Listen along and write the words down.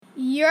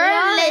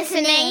You're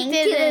listening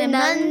to the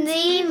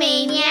Munzie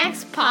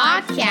Maniacs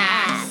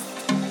podcast.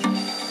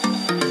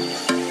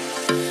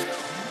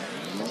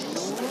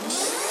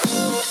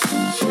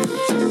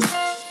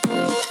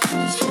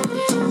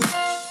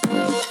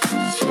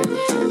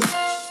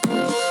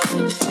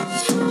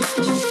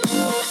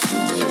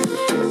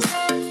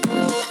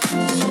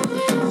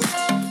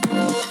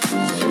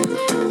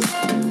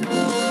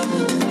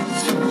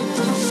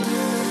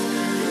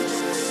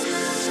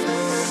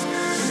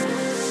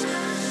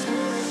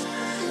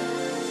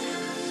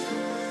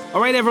 All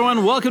right,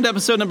 everyone, welcome to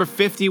episode number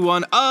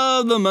 51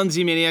 of the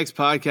Munzie Maniacs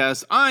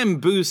podcast. I'm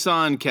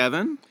Busan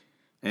Kevin,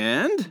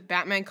 and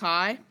Batman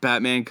Kai.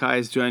 Batman Kai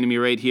is joining me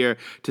right here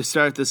to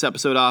start this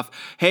episode off.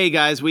 Hey,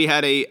 guys, we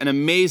had an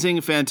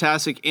amazing,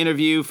 fantastic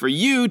interview for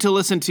you to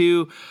listen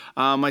to.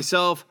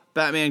 Myself,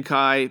 Batman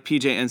Kai,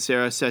 PJ, and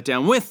Sarah sat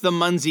down with the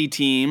Munzie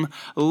team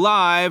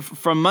live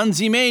from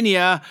Munzie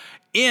Mania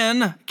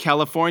in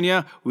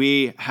California.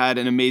 We had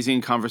an amazing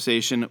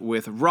conversation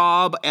with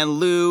Rob and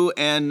Lou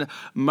and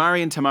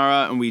Mari and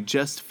Tamara, and we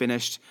just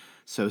finished.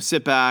 So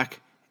sit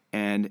back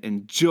and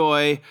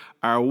enjoy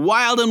our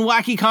wild and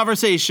wacky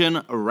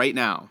conversation right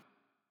now.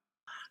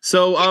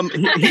 So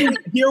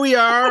here we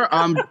are.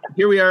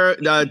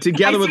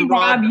 Together with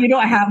Rob. You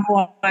don't have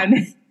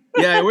one.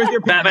 Yeah, where's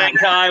your Batman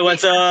Kai?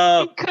 What's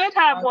up? You could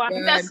have one.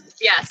 Yes.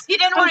 He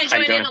didn't want to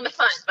join in on the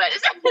fun, but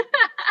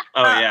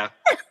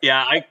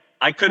Yeah.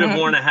 I could have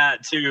worn a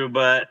hat too,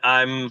 but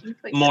I'm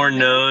more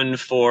known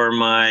for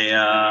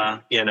my,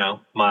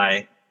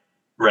 my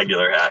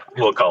regular hat.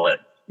 We'll call it.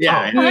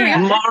 Yeah.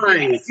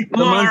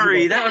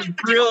 Mari, that was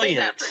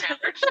brilliant.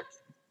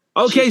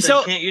 Okay,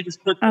 so can't you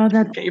put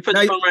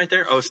the phone right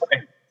there? Oh,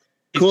 sorry.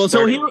 Cool.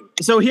 So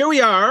here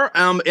we are,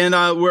 and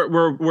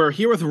we're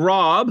here with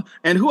Rob.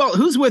 And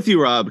who's with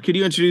you, Rob? Could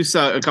you introduce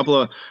a couple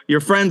of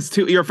your friends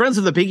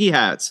of the Piggy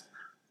Hats?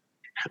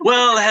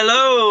 Well,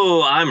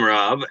 hello, I'm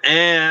Rob,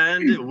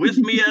 and with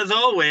me as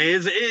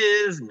always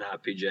is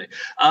not PJ.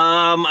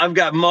 I've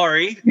got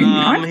Mari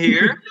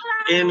here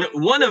in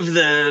one of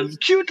the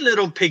cute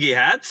little piggy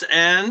hats,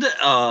 and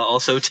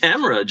also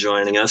Tamara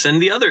joining us in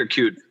the other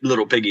cute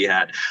little piggy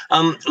hat.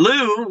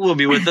 Lou will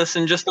be with us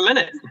in just a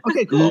minute.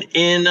 Okay, cool.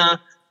 In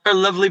her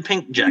lovely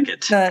pink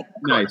jacket.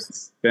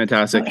 Nice.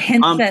 Fantastic.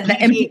 Hence the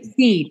empty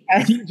seat.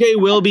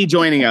 PJ will be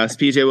joining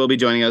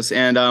us.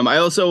 And I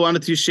also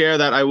wanted to share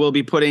that I'll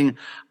be putting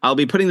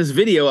this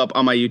video up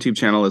on my YouTube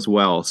channel as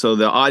well. So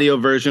the audio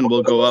version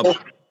will go up.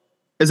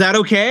 Is that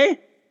okay?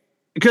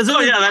 Because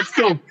that's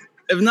cool.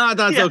 If not,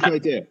 that's okay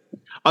too.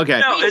 Okay.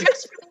 No,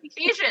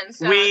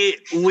 Ephesians.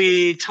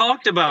 We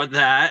talked about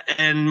that,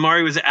 and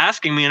Mari was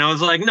asking me, and I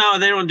was like, "No,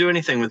 they don't do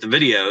anything with the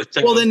video." It's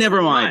like, well, then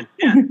never mind.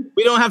 Yeah.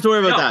 We don't have to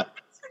worry about that.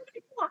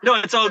 No,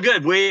 it's all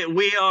good.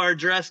 We are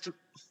dressed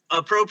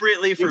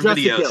appropriately for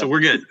video, so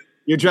we're good.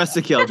 You're dressed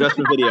to kill, dressed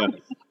for video.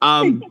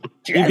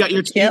 You've got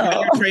your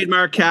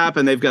trademark cap,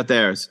 and they've got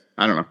theirs.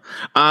 I don't know.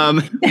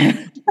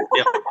 Yep.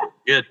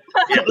 Good.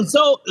 Yeah.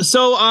 So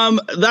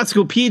that's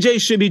cool. PJ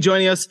should be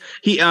joining us.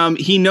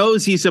 He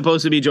knows he's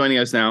supposed to be joining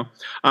us now.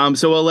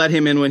 So we'll let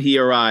him in when he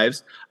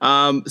arrives.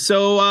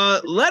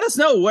 So let us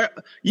know where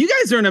you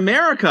guys are in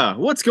America.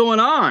 What's going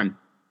on?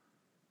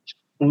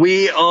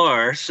 We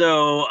are.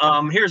 So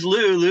here's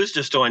Lou. Lou's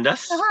just joined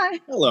us. Hi.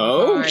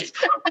 Hello. Right.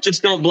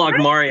 Just don't block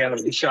Mari out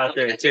of the shot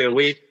there too.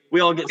 We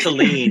all get to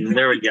lean.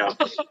 There we go.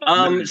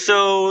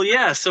 So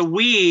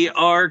we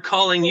are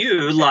calling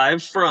you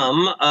live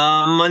from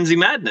Munzie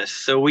Madness.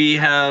 So we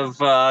have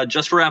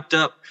just wrapped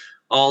up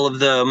all of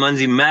the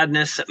Munzie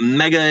Madness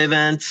mega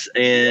events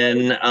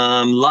in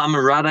La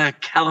Mirada,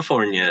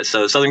 California.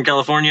 So Southern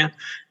California.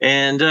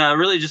 And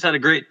really just had a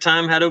great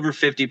time. Had over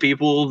 50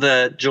 people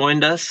that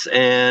joined us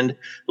and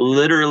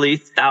literally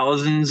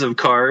thousands of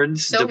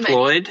cards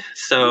deployed. Many.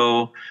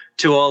 So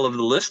to all of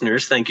the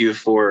listeners, thank you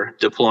for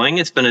deploying.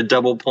 It's been a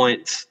double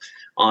points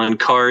on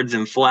cards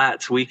and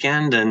flats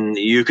weekend, and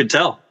you could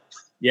tell.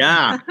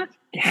 Yeah.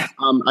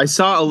 I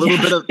saw a little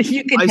bit of.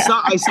 I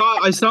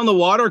saw in the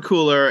water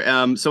cooler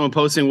someone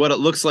posting what it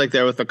looks like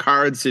there with the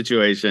card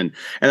situation,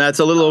 and that's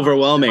a little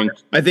overwhelming.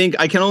 I think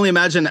I can only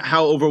imagine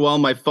how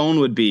overwhelmed my phone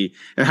would be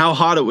and how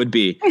hot it would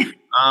be.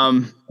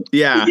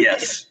 Yeah.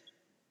 Yes.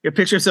 You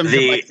picture some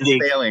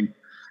failing.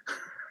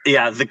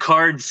 Yeah, the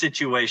card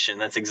situation.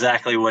 That's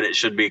exactly what it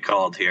should be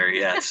called here.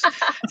 Yes.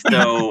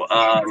 So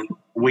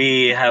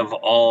we've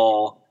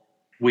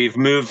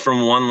moved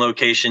from one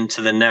location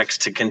to the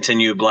next to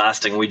continue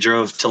blasting. We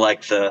drove to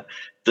like the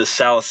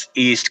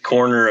southeast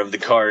corner of the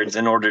cards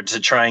in order to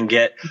try and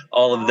get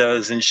all of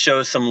those and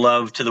show some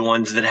love to the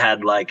ones that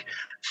had like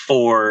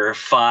 4,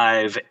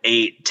 5,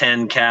 8,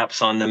 10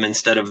 caps on them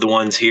instead of the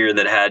ones here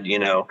that had,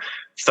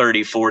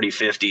 30, 40,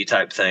 50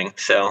 type thing.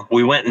 So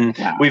we went and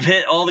we've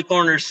hit all the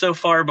corners so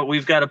far, but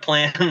we've got a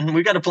plan.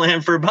 We've got a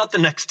plan for about the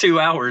next 2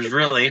 hours,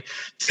 really,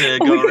 to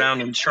go around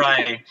and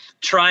try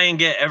and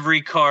get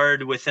every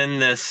card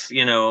within this,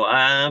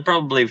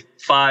 probably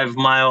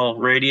 5-mile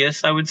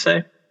radius, I would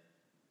say.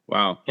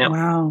 Wow. Yep.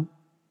 Wow.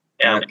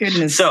 Yeah.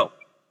 Goodness. So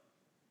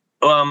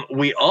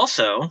we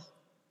also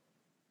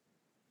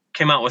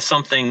came out with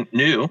something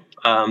new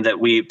that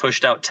we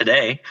pushed out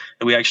today.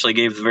 That we actually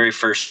gave the very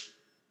first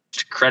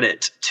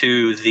credit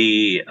to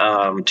the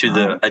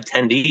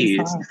attendees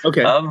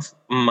of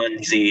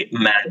Munsey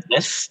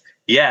Madness.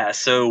 Yeah,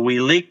 so we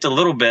leaked a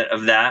little bit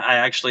of that. I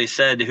actually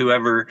said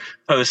whoever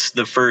posts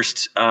the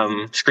first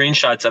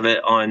screenshots of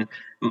it on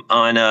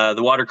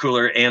the water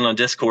cooler and on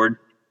Discord,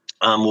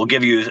 we'll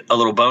give you a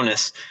little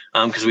bonus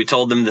because we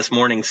told them this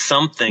morning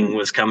something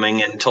was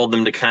coming and told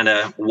them to kind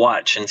of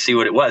watch and see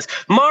what it was.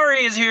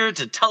 Mari is here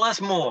to tell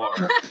us more.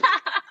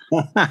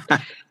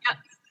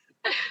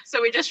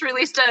 So we just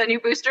released a new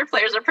booster.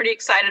 Players are pretty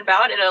excited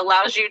about it. It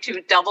allows you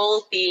to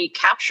double the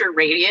capture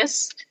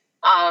radius.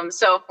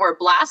 So for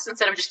blast,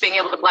 instead of just being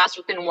able to blast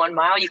within 1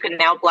 mile, you can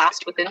now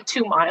blast within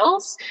 2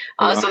 miles.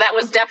 So that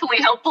was definitely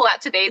helpful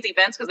at today's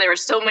events because there were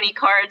so many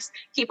cards.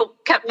 People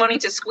kept wanting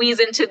to squeeze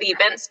into the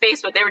event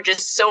space, but there were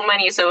just so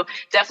many. So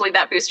definitely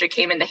that booster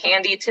came into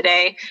handy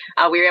today.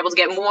 We were able to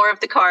get more of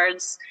the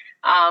cards.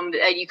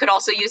 You could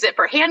also use it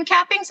for hand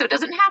capping, so it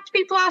doesn't have to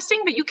be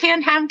blasting, but you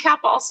can hand cap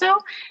also.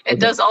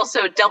 It does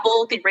also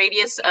double the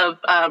radius of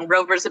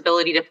Rover's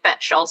ability to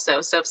fetch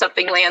also. So if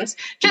something lands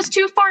just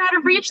too far out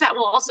of reach, that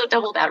will also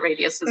double that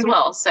radius as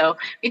well. So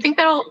we think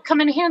that'll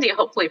come in handy,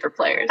 hopefully, for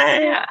players.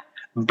 Yeah.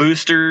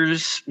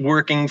 Boosters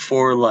working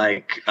for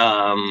like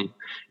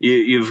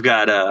you've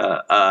got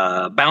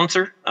a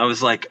bouncer. I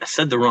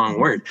said the wrong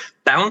word.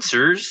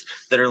 Bouncers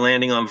that are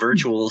landing on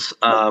virtuals.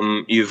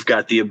 You've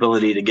got the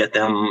ability to get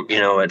them,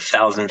 at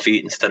 1,000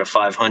 feet instead of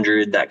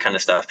 500. That kind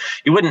of stuff.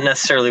 You wouldn't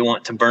necessarily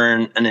want to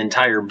burn an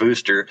entire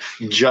booster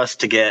just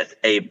to get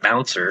a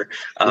bouncer.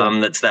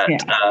 That's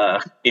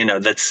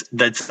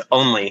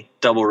only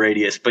double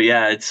radius. But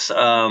yeah, it's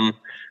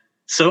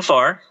so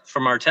far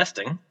from our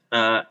testing.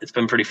 It's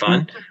been pretty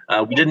fun.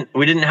 We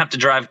didn't have to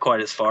drive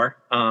quite as far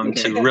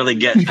to really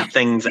get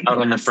things out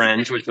on the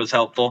fringe, which was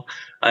helpful.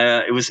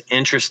 It was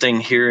interesting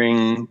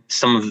hearing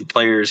some of the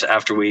players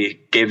after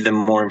we gave them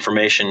more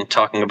information,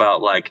 talking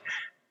about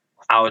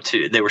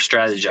they were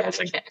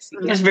strategizing.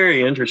 It was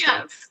very interesting.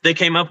 Yes. They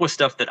came up with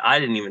stuff that I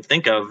didn't even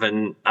think of,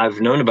 and I've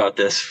known about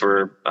this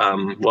for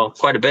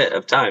quite a bit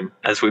of time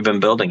as we've been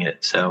building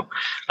it. So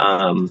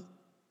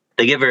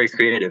they get very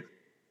creative.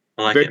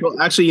 Very cool.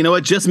 Actually, you know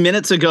what? Just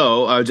minutes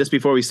ago, just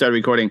before we started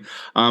recording,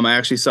 I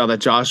actually saw that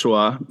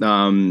Joshua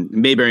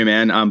Mayberry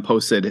Man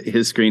posted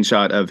his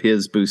screenshot of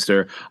his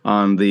booster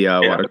on the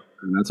water.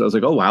 And so I was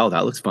like, oh wow,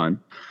 that looks fun.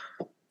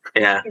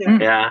 Yeah.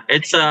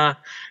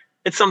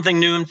 It's something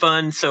new and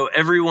fun. So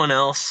everyone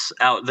else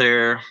out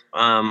there,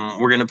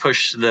 we're going to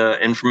push the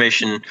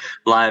information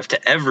live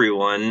to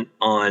everyone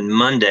on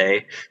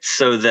Monday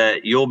so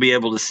that you'll be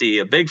able to see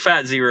a big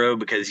fat 0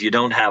 because you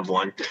don't have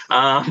one.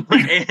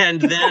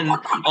 And then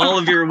all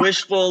of your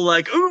wishful,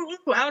 ooh,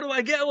 how do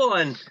I get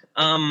one?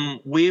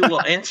 We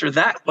will answer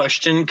that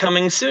question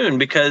coming soon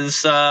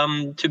because,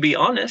 to be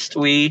honest,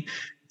 we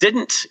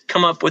didn't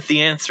come up with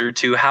the answer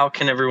to how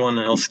can everyone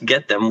else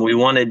get them. We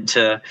wanted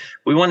to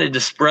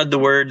spread the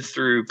word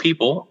through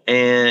people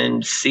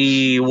and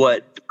see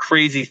what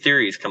crazy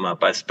theories come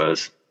up, I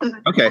suppose.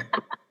 Okay.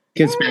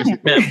 Conspiracy.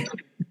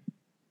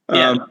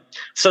 Yeah.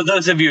 So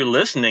those of you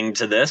listening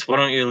to this, why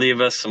don't you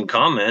leave us some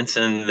comments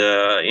and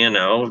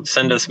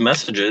send us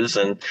messages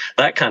and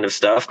that kind of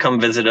stuff. Come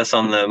visit us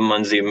on the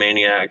Munsey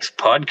Maniacs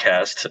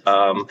podcast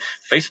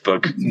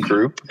Facebook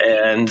group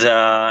and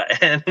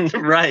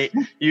right,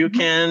 you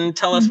can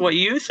tell us what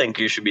you think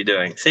you should be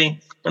doing. See,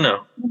 I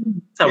know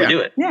that's how we do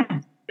it. Yeah.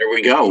 There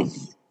we go.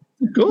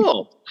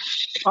 Cool.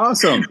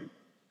 Awesome.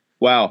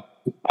 Wow.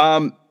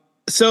 Guys,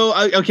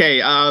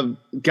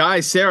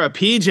 Sarah,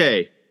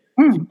 PJ.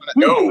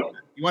 No.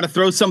 You want to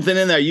throw something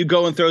in there? You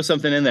go and throw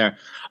something in there.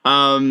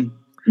 Wait,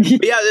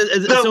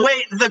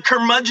 the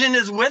curmudgeon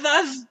is with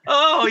us?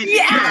 Oh,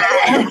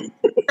 yeah.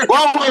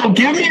 Whoa,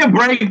 give me a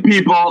break,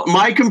 people.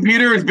 My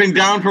computer has been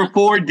down for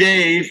 4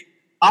 days.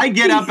 I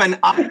get up and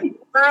I'm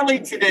early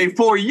today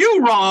for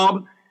you,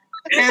 Rob.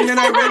 And then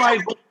I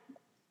realized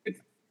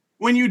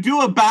when you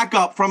do a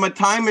backup from a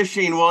time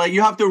machine,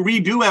 you have to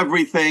redo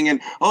everything. And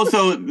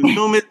also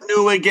Zoom is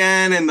new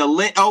again. And the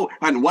link. Oh,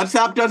 and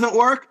WhatsApp doesn't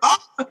work. Oh,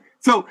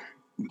 so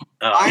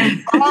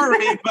I'm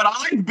sorry, but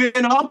I've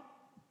been up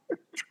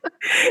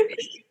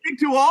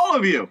to all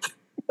of you.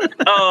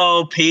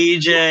 Oh,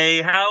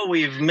 PJ, how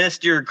we've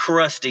missed your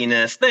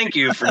crustiness. Thank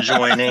you for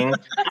joining.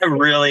 I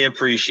really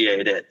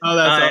appreciate it. Oh,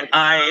 that's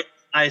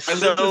I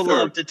so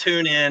love to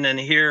tune in and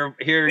hear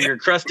your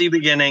crusty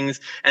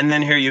beginnings, and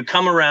then hear you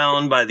come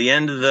around by the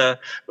end of the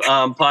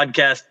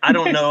podcast. I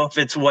don't know if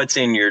it's what's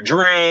in your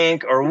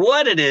drink or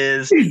what it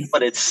is,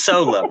 but it's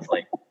so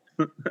lovely.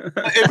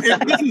 If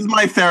this is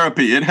my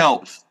therapy, it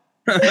helps.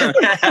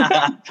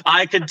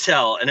 I could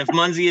tell. And if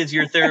Munsey is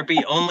your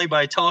therapy only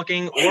by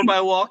talking or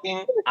by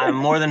walking, I'm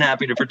more than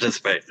happy to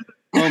participate.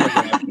 Oh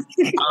my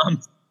God.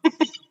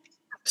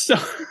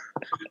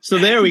 So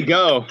there we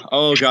go.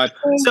 Oh God.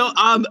 So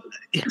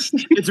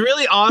it's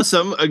really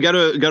awesome. I got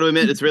to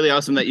admit, it's really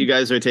awesome that you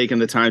guys are taking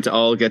the time to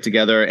all get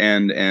together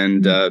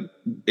and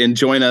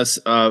join us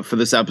for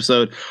this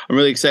episode. I'm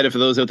really excited for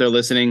those out there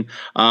listening.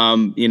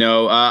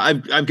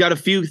 I've got a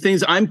few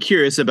things I'm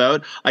curious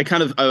about. I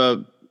kind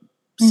of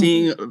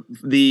seeing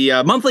the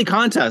monthly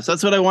contest.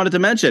 That's what I wanted to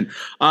mention.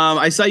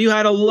 I saw you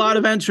had a lot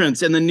of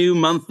entrants in the new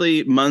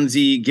monthly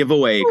Munsey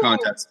giveaway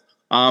contest.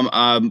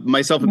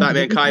 Myself and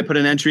Batman Kai put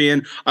an entry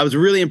in. I was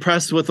really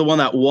impressed with the one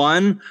that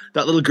won.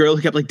 That little girl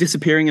who kept like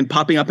disappearing and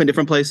popping up in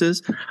different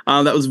places.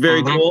 That was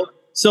very cool.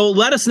 So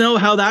let us know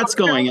how that's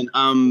going. And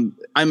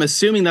I'm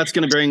assuming that's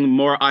going to bring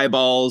more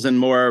eyeballs and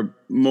more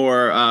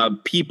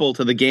people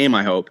to the game,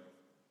 I hope.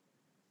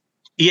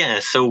 Yeah.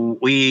 So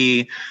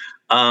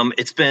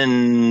it's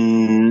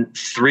been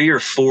 3 or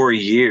 4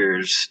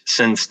 years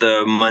since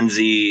the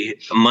Munsey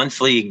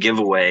monthly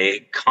giveaway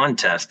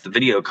contest, the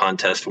video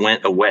contest,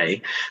 went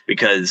away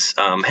because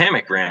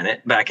Hammock ran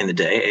it back in the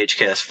day,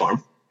 HKS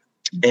Farm.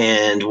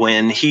 And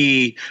when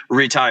he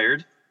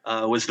retired,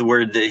 was the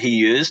word that he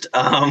used.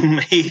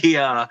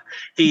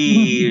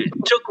 He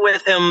took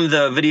with him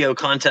the video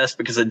contest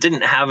because it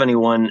didn't have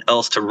anyone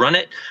else to run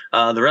it.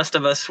 The rest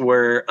of us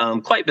were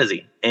quite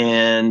busy.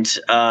 And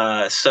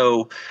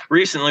so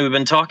recently we've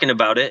been talking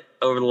about it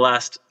over the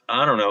last,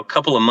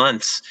 couple of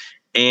months.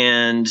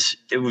 And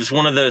it was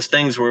one of those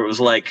things where it was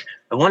like,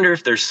 I wonder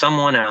if there's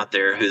someone out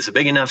there who's a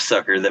big enough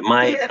sucker that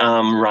might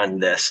run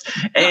this.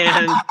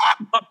 And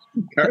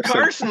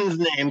Carson's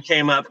name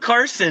came up.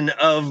 Carson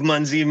of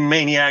Munsey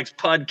Maniacs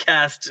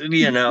podcast,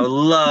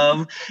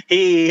 love.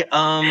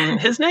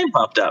 His name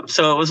popped up.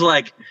 So it was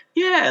like,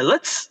 yeah,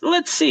 let's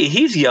see.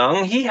 He's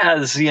young. He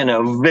has,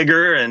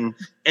 vigor and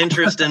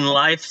interest in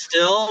life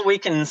still. We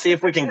can see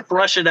if we can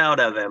crush it out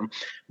of him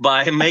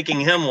by making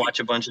him watch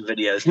a bunch of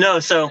videos. No,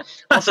 so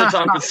also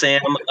talked with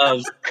Sam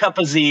of Cup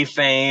of Z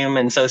fame.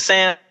 And so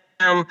Sam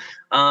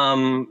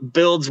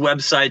builds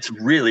websites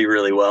really,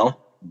 really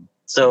well.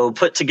 So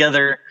put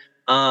together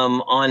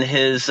on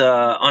his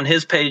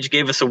page,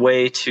 gave us a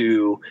way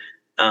to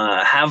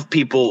have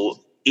people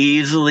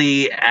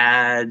easily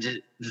add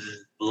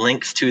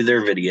links to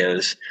their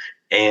videos,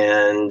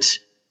 and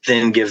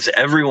then gives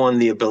everyone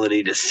the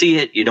ability to see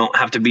it. You don't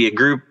have to be a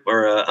group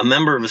or a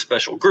member of a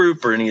special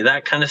group or any of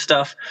that kind of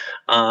stuff.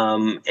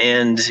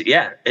 And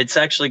yeah, it's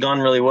actually gone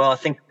really well. I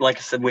think, like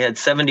I said, we had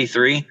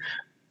 73.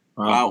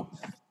 Wow.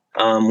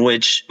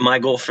 Which my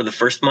goal for the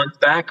first month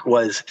back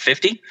was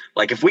 50.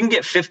 Like if we can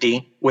get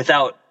 50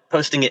 without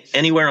posting it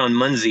anywhere on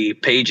Munsey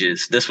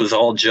pages, this was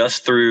all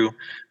just through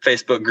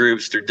Facebook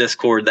groups, through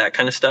Discord, that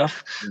kind of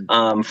stuff.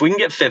 If we can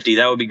get 50,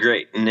 that would be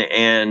great.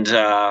 And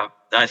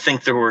I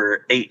think there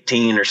were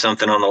 18 or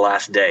something on the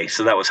last day,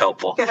 so that was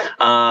helpful.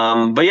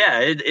 But yeah,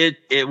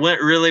 it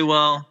went really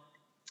well.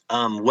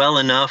 Well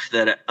enough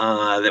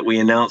that we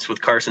announced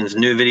with Carson's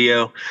new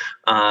video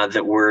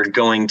that we're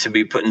going to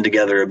be putting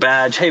together a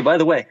badge. Hey, by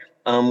the way,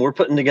 we're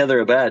putting together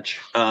a badge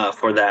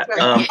for that.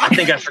 I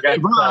think I forgot.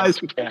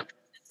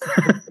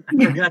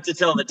 Forgot to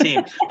tell the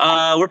team.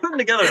 We're putting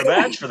together a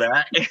badge for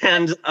that,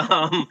 and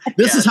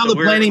this is how the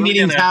planning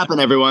meetings happen,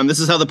 everyone. This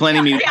is how the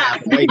planning meetings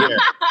happen right here.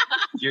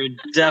 You're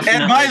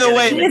definitely. And by the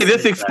way,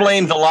 this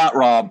explains a lot,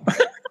 Rob.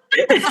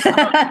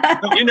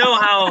 You know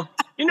how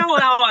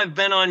I've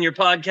been on your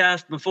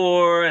podcast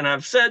before, and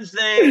I've said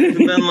things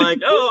and been like,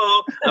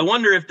 "Oh, I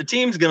wonder if the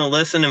team's going to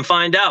listen and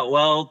find out."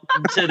 Well,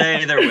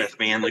 today they're with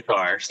me in the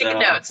car. So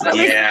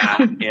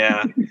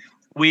yeah.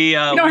 We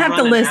don't have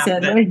to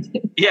listen.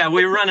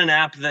 We run an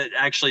app that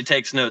actually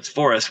takes notes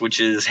for us, which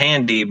is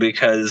handy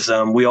because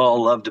we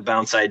all love to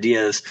bounce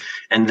ideas,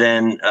 and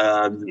then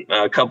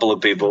a couple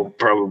of people,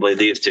 probably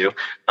these two,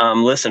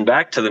 listen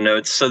back to the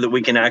notes so that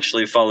we can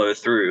actually follow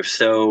through.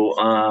 So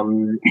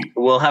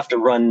we'll have to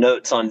run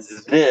notes on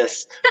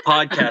this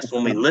podcast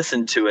when we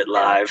listen to it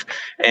live,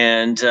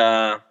 and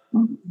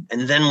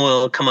then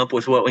we'll come up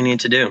with what we need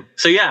to do.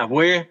 So yeah,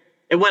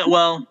 it went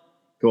well.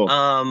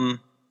 Cool.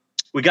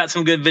 We got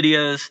some good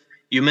videos.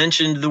 You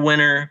mentioned the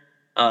winner,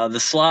 the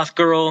Sloth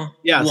Girl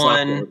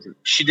won.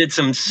 She did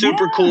some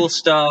super cool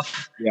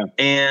stuff. Yeah.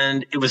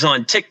 And it was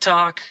on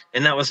TikTok.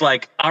 And that was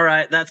like, all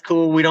right, that's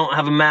cool. We don't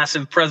have a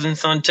massive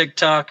presence on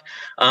TikTok.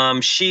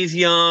 She's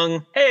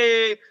young.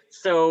 Hey.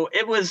 So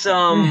it was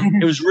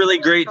really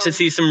great to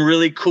see some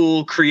really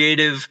cool,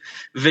 creative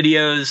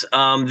videos.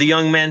 The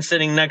young man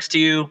sitting next to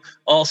you,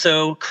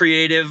 also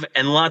creative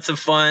and lots of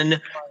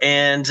fun.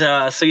 And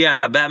so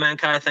yeah, Batman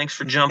Kai, thanks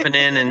for jumping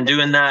in and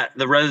doing that.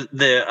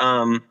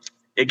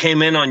 It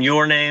came in on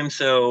your name,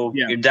 so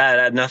your dad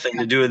had nothing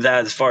to do with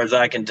that, as far as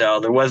I can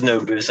tell. There was no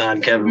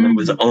Busan Kevin. It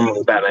was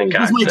only Batman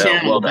Kai. It was my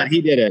channel, but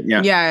he did it.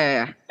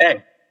 Yeah.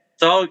 Hey.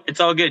 It's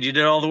all good. You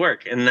did all the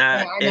work, and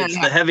it's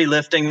the heavy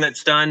lifting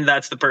that's done.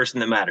 That's the person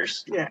that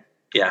matters.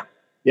 Yeah.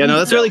 Yeah, no,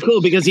 that's really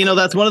cool because,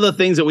 that's one of the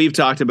things that we've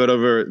talked about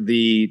over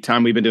the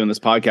time we've been doing this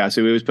podcast.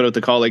 So we always put out the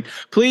call, like,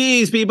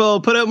 please,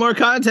 people, put out more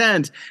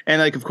content.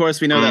 And, like, of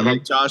course, we know that,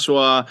 like,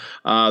 Joshua,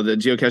 the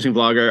geocaching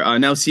vlogger,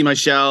 now See My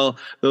Shell,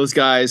 those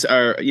guys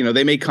are,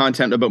 they make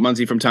content about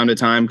Muncie from time to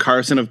time.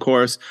 Carson, of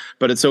course,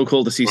 but it's so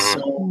cool to see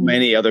so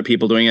many other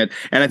people doing it.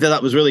 And I thought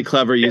that was really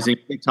clever using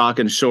TikTok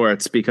and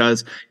shorts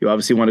because you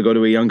obviously want to go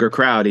to a younger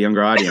crowd, a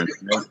younger audience.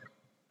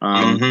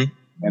 Right?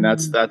 And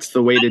that's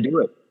the way to do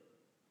it.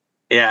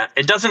 Yeah,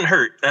 it doesn't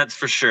hurt. That's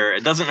for sure.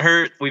 It doesn't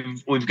hurt.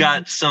 We've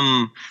got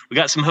some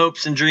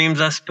hopes and dreams,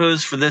 I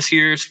suppose, for this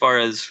year as far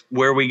as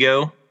where we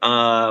go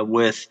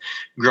with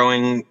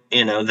growing,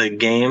 the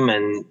game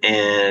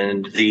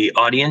and the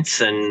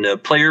audience and the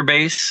player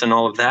base and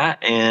all of that.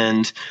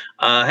 And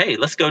hey,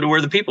 let's go to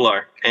where the people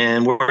are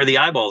and where the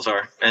eyeballs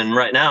are. And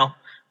right now,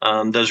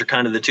 those are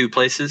kind of the two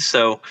places.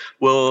 So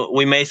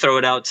we may throw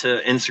it out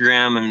to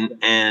Instagram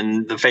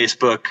and the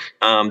Facebook.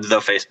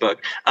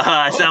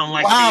 I sound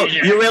like wow,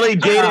 PJ. you really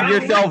dated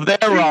yourself there,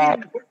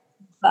 Rob.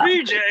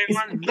 PJ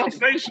on the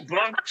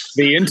Facebook.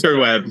 The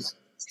interwebs.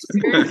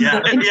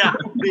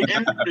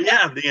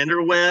 The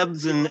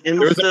interwebs and Insta,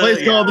 There's a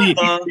place called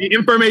the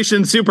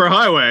Information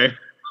Superhighway.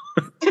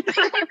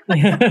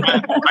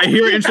 I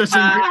hear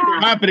interesting things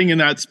are happening in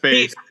that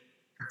space.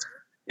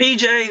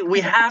 PJ,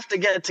 we have to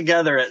get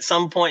together at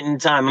some point in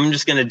time. I'm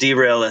just going to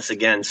derail this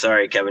again.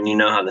 Sorry, Kevin. You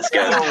know how this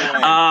goes.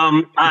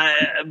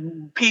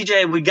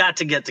 PJ, we got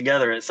to get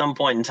together at some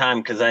point in time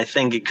because I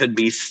think it could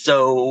be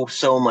so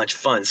much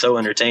fun, so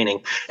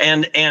entertaining.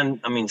 And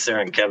I mean,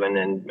 Sarah and Kevin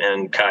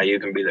and Kai, you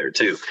can be there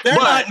too. They're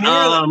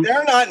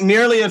not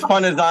nearly as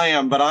fun as I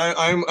am, but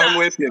I'm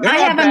with you. I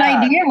have an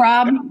idea,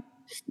 Rob.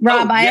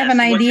 I have an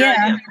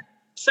idea.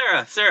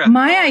 Sarah.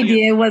 My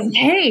idea was,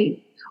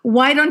 hey,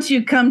 why don't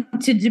you come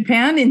to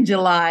Japan in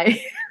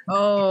July?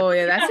 Oh,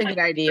 yeah, that's a good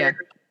idea.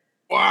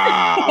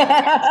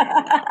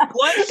 Wow.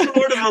 What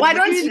sort of a Why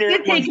don't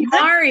you take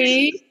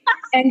Mari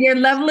and your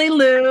lovely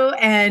Lou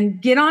and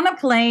get on a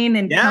plane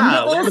and come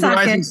to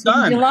Osaka in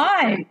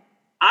July?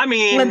 I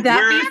mean, would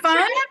that be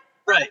fun?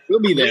 Right.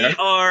 We'll be there.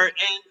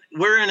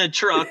 We're in a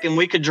truck and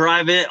we could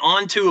drive it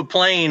onto a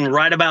plane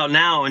right about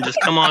now and just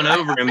come on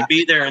over and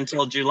be there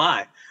until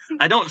July.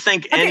 I don't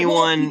think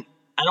anyone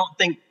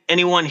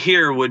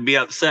here would be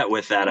upset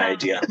with that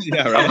idea.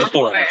 Yeah, right.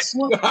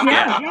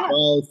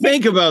 Well,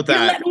 think about You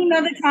that. let me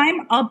know the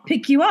time. I'll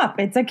pick you up.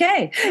 It's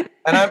okay.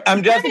 And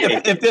I'm just,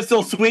 if this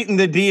will sweeten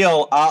the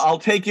deal, I'll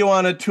take you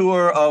on a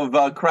tour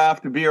of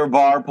craft beer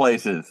bar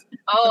places.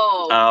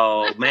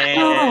 Oh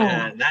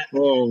man,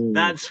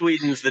 that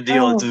sweetens the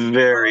deal. It's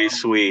very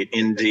sweet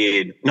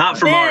indeed. Not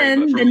for Mari, Then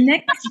but for the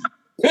me.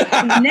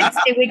 next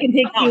day we can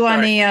take you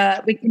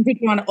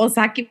on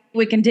Osaka.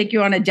 We can take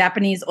you on a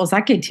Japanese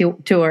Osaka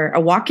tour, a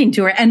walking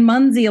tour, and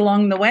Munzi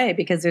along the way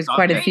because there's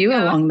quite a few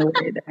along the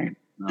way there.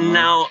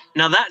 Now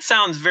that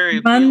sounds very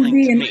appealing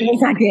Munzi to and me.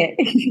 Osaka.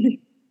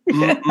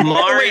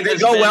 Mari They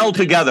has go been well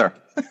together.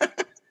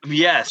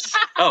 Yes.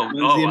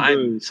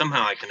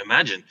 Somehow I can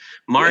imagine.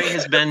 Mari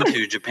has been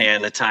to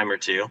Japan a time or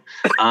two.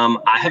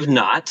 I have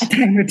not.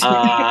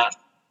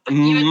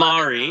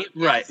 Mari,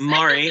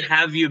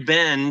 have you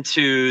been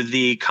to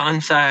the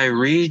Kansai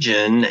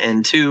region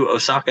and to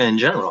Osaka in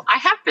general? I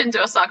have been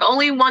to Osaka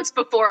only once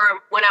before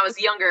when I was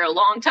younger, a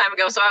long time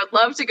ago. So I would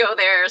love to go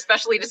there,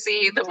 especially to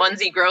see the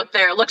Munzi growth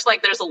there. It looks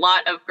like there's a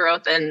lot of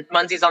growth and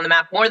Munzi's on the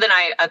map, more than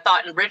I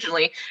thought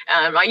originally.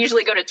 I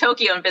usually go to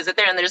Tokyo and visit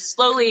there, and there's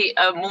slowly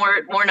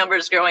more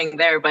numbers growing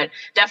there, but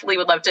definitely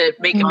would love to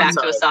make it back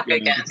to Osaka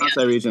again.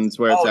 Kansai region's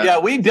where it's at. Yeah,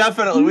 we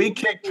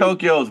kicked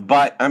Tokyo's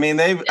butt. I mean,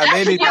 they've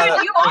maybe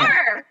You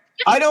are.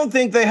 I don't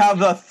think they have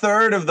a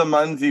third of the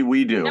Munzi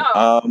we do. No,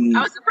 I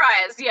was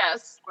surprised.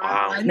 Yes.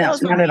 Wow. And No, that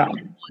was not at all.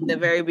 the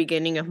very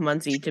beginning of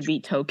Muncie to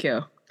beat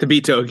Tokyo. To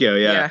beat Tokyo,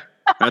 yeah.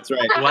 That's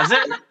right. Was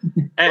it?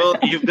 Well,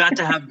 you've got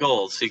to have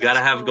goals. You got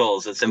to have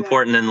goals. It's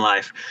important in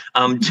life.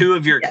 Two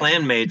of your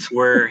clanmates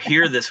were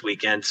here this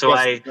weekend, so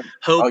I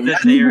hope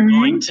that they are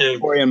going to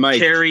Corey and Mike.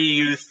 carry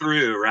you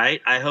through, right?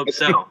 I hope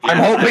so. I'm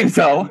hoping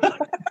so.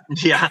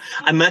 Yeah,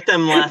 I met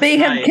them last They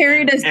have night,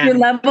 carried us to and-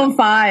 level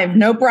 5,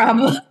 no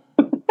problem.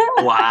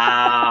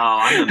 Wow,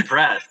 I'm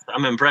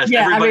impressed.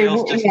 Yeah, Everybody I mean,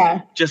 else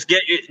yeah. just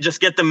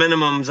get the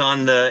minimums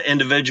on the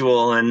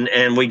individual,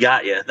 and we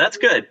got you. That's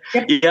good.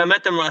 Yep. Yeah, I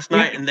met them last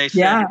night, and they said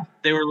Yeah.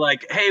 they were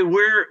like, "Hey,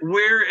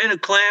 we're in a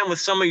clan with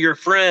some of your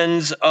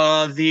friends,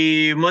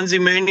 the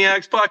Munzie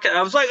Maniacs podcast."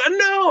 I was like,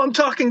 "No, I'm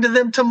talking to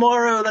them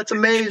tomorrow. That's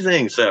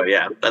amazing." So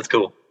yeah, that's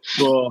cool.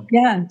 Cool.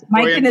 Yeah,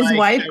 Mike Corey and his Mike,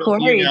 wife, shout out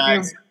to you Corey.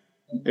 guys.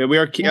 Yeah, we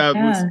were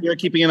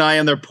keeping an eye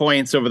on their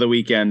points over the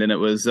weekend, and it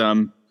was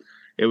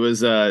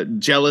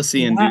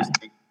jealousy inducing.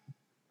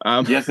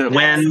 Yes, it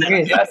When-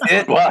 was. Yes,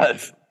 it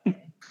was.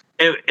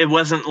 It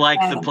wasn't like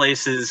the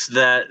places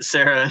that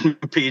Sarah and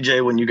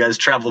PJ, when you guys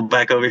traveled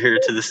back over here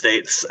to the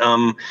States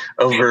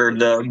over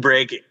the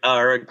break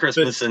or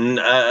Christmas and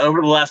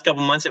over the last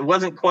couple months. It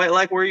wasn't quite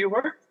like where you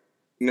were.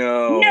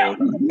 No,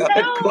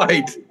 not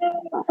quite.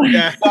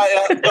 Yeah.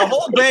 The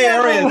whole Bay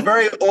Area is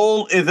very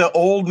old. Is an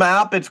old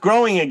map. It's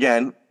growing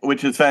again.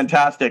 which is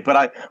fantastic.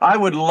 But I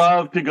would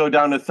love to go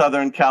down to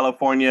Southern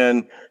California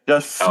and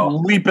just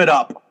sweep it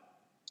up.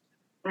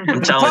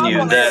 I'm telling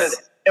you that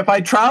if I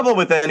travel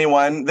with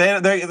anyone,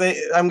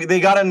 they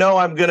got to know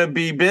I'm going to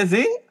be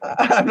busy.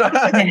 I've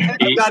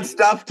got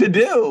stuff to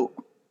do.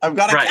 I've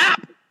got a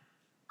cap.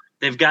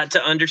 They've got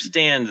to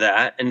understand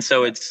that, and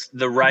so it's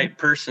the right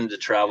person to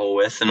travel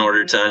with in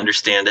order to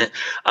understand it.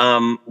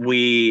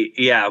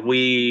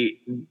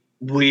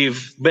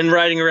 We've been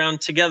riding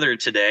around together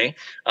today,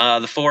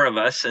 the four of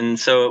us, and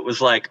so it was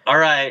like, all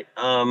right,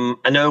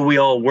 I know we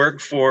all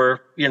work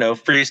for,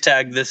 Freeze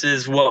Tag. This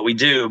is what we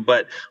do,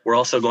 but we're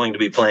also going to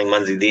be playing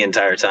Munzie the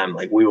entire time.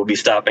 Like, we will be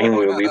stopping and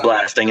we will be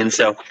blasting. And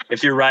so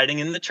if you're riding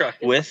in the truck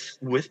with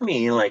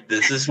me, like,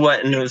 this is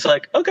what, and it was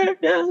like, okay,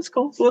 yeah, that's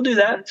cool. We'll do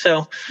that.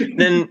 So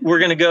then we're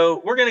going to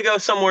go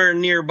somewhere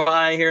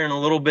nearby here in a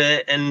little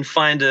bit and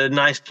find a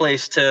nice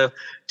place to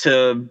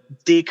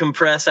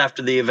decompress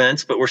after the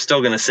events, but we're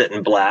still going to sit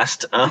and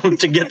blast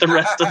to get the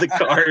rest of the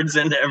cards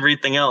and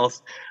everything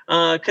else.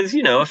 Because,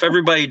 if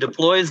everybody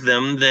deploys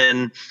them,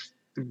 then,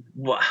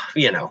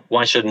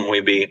 why shouldn't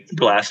we be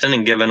blasting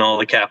and giving all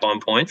the cap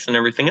on points and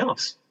everything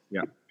else?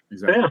 Yeah,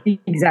 exactly. Yeah.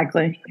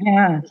 Exactly.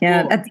 Yeah.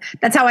 Cool.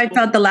 That's how I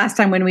felt the last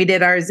time when we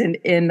did ours in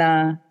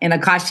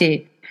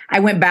Akashi. I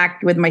went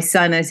back with my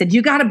son and I said,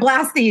 "You got to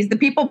blast these. The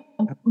people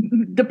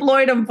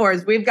deployed them for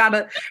us. We got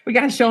to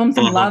show them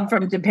some love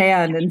from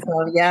Japan." And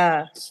so,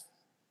 yeah,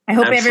 I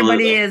hope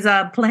everybody is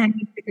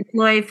planning to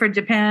deploy for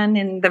Japan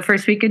in the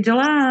first week of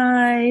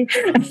July.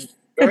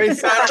 Very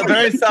subtle,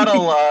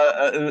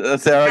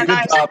 Sarah.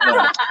 Good job.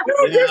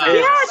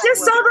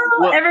 Just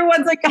subtle.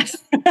 Everyone's like,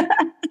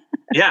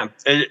 yeah,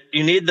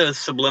 you need those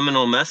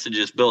subliminal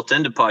messages built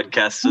into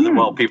podcasts so that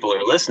while people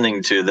are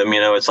listening to them,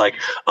 it's like,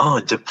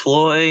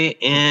 deploy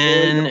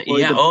in.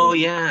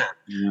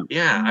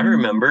 Yeah, I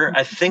remember.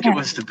 I think it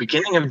was the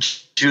beginning of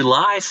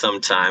July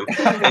sometime,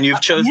 and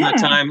you've chosen the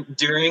time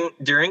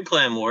during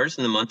Clan Wars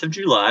in the month of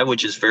July,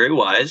 which is very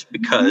wise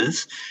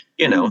because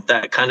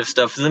that kind of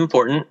stuff is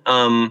important.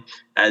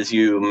 As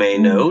you may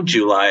know,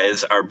 July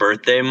is our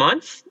birthday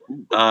month.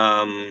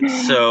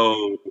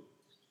 So,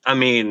 I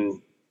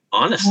mean,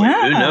 honestly,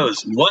 who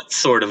knows what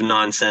sort of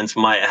nonsense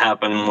might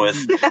happen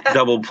with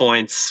double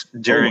points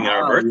during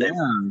our birthday.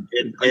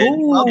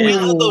 We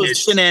love those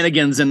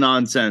shenanigans and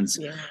nonsense.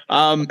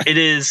 Yeah. It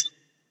is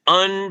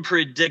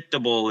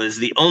unpredictable is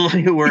the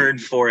only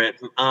word for it.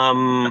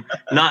 Not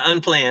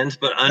unplanned,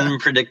 but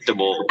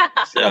unpredictable.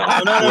 So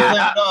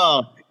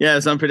yeah,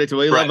 it's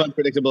unpredictable. We love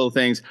unpredictable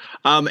things.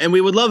 And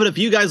we would love it if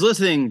you guys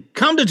listening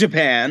come to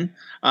Japan.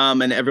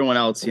 And everyone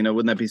else,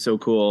 wouldn't that be so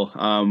cool?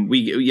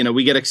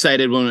 We get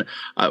excited when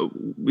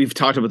we've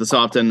talked about this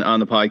often on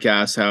the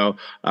podcast, how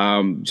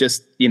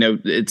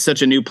it's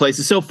such a new place.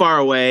 It's so far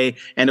away.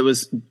 And it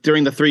was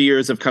during the 3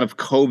 years of kind of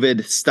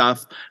COVID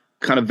stuff,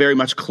 kind of very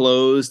much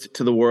closed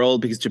to the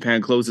world because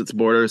Japan closed its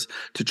borders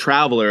to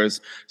travelers.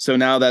 So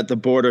now that the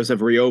borders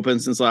have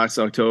reopened since last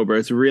October,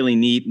 it's really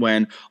neat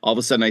when all of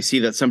a sudden I see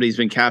that somebody's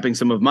been capping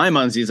some of my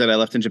Munzies that I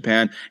left in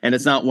Japan, and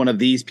it's not one of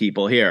these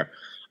people here.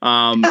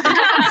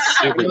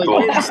 Super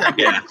cool.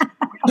 Yeah.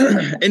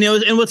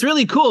 And what's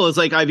really cool is,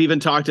 like, I've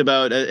even talked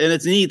about, and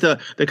it's neat, the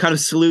kind of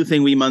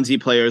sleuthing we Munzie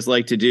players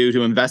like to do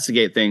to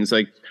investigate things.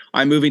 Like,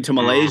 I'm moving to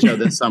Malaysia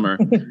this summer,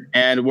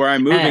 and where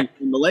I'm moving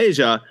to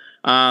Malaysia,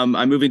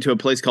 I'm moving to a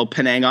place called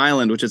Penang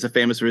Island, which is a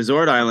famous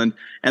resort island,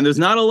 and there's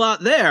not a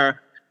lot there,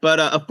 but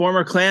a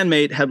former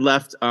clanmate had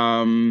left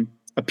a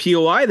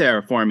POI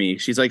there for me.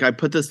 She's like, I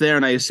put this there,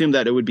 and I assumed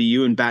that it would be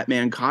you and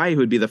Batman Kai who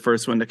would be the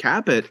first one to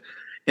cap it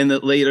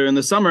later in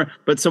the summer,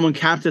 but someone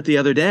capped it the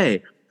other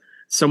day.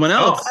 Someone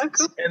else. Oh,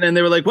 cool. And then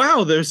they were like,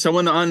 wow, there's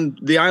someone on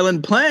the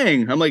island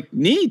playing. I'm like,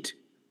 neat.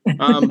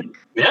 Yeah.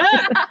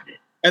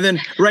 And then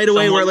right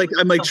away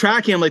I'm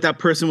tracking, I'm like, that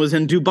person was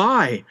in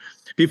Dubai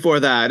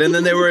before that. And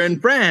then they were in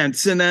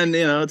France. And then,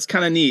 it's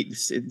kind of neat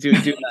doing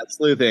that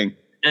sleuthing.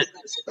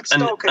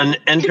 An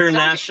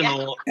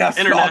international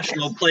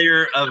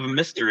player of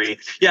mystery.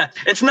 Yeah,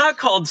 it's not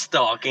called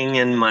stalking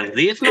in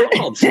Munzie. It's not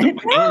called stalking.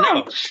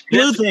 No,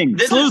 sleuthing.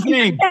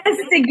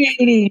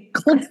 Investigating.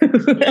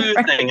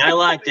 Sleuthing. I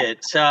liked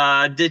it.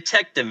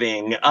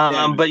 Detectiving.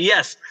 But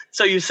yes.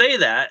 So you say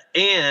that,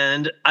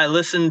 and I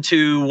listened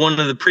to one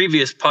of the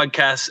previous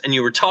podcasts, and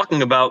you were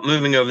talking about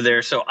moving over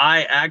there. So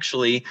I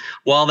actually,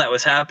 while that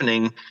was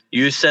happening,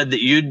 you said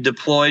that you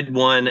deployed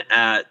one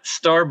at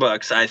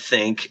Starbucks, I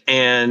think.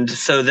 And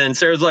so then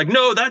Sarah's like,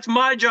 no, that's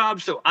my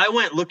job. So I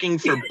went looking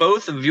for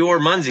both of your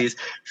Munzies,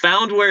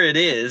 found where it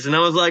is, and I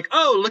was like,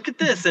 oh, look at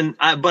this.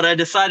 But I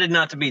decided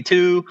not to be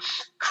too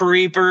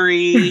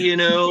creepery,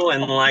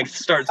 and like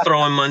start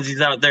throwing Munzies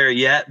out there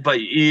yet.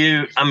 But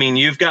you've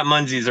got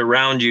Munzies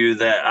around you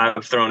that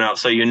I've thrown out,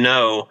 so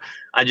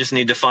I just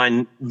need to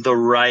find the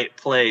right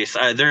place.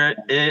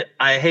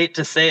 I hate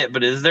to say it,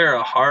 but is there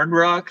a Hard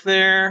Rock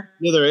there?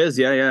 Yeah, there is.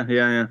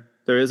 Yeah.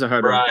 There is a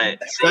Hard Rock. Right.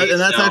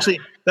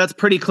 That's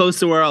pretty close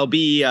to where I'll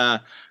be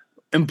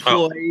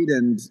employed,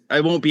 and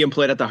I won't be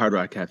employed at the Hard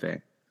Rock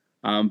Cafe.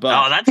 Oh,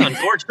 that's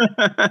unfortunate.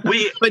 but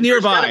There's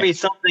nearby. got to be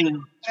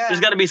something. There's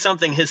got to be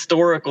something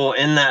historical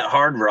in that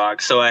Hard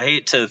Rock. So I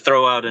hate to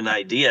throw out an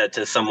idea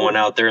to someone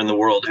out there in the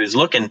world who's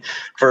looking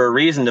for a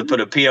reason to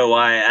put a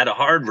POI at a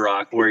Hard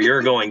Rock where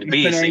you're going to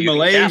be, so you can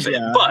cap it.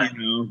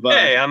 But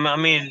hey, I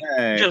mean,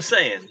 just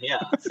saying,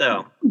 yeah.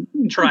 So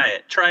try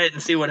it,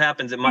 and see what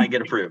happens. It might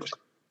get approved.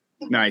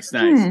 Nice.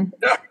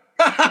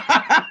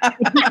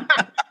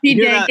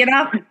 PJ, get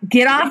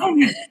off of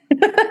it.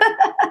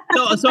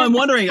 So I'm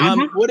wondering,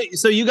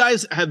 so you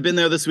guys have been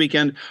there this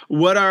weekend.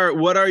 What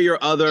are your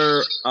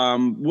other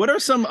what are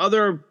some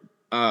other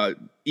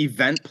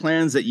event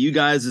plans that you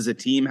guys as a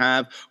team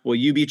have? Will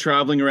you be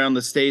traveling around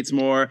the States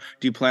more?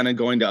 Do you plan on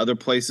going to other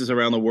places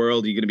around the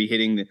world? Are you going to be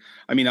hitting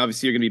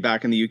obviously you're going to be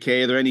back in the UK.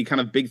 Are there any kind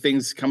of big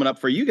things coming up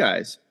for you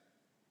guys?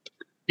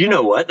 You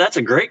know what? That's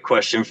a great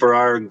question for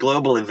our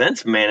global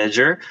events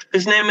manager.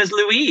 His name is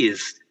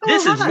Louise.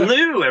 This is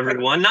Lou,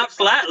 everyone. Not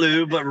Flat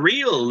Lou, but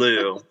real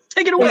Lou.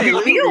 Take it away,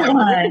 Lou. Real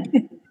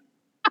one.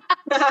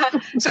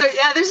 So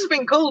yeah, this has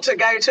been cool to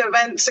go to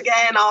events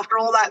again after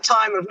all that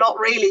time of not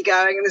really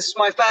going. And this is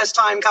my first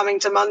time coming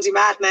to Munsey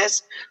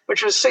Madness,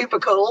 which was super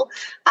cool.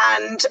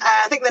 And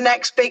I think the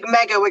next big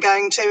mega we're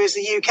going to is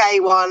the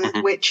UK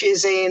one, which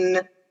is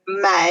in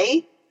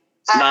May.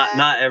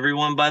 Not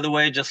everyone, by the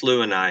way, just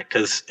Lou and I,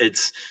 because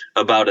it's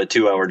about a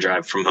 2-hour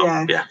drive from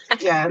home. Yeah,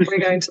 we're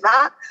going to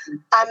that.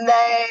 And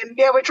then,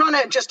 we're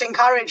trying to just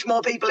encourage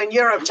more people in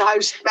Europe to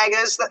host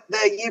megas.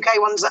 The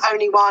UK one's the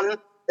only one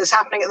that's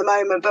happening at the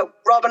moment. But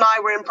Rob and I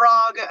were in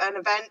Prague at an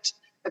event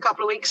a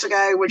couple of weeks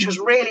ago, which was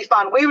really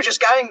fun. We were just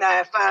going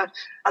there for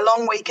a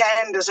long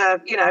weekend as a,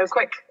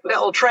 quick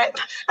little trip,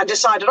 and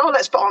decided,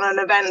 let's put on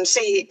an event and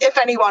see if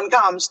anyone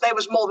comes. There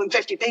was more than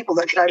 50 people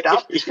that showed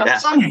up.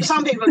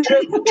 Some people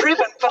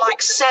driven for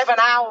like 7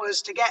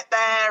 hours to get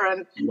there,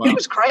 and it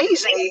was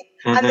crazy.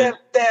 And the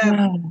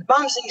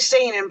Munsey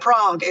scene in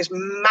Prague is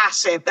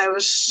massive. There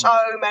was so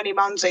many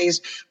Munseys.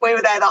 We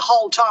were there the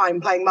whole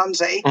time playing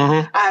Munsey.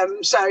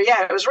 So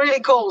it was really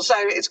cool. So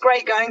it's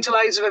great going to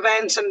loads of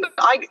events, and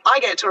I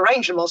get to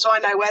arrange them all, so I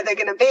know where they're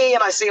going to be,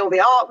 and I see all the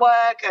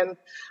artwork, and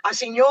I've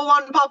seen your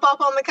one pop up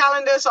on the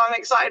calendar, so I'm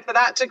excited for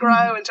that to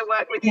grow and to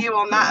work with you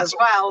on that as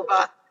well.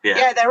 But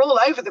they're all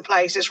over the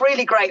place. It's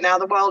really great now.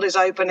 The world is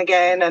open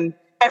again, and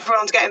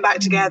everyone's getting back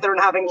together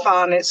and having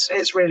fun.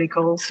 It's really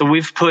cool. So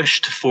we've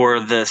pushed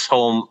for this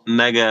whole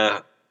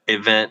mega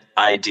event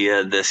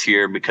idea this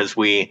year because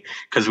we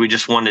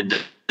just wanted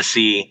to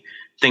see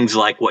things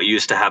like what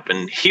used to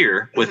happen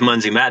here with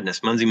Munsey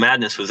Madness. Munsey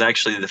Madness was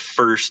actually the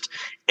first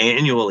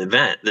annual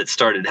event that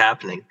started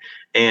happening.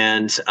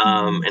 And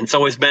it's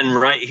always been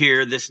right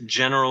here, this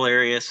general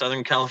area,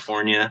 Southern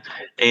California.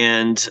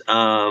 And,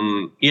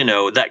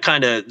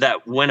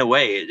 that went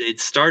away. It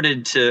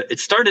started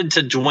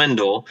to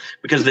dwindle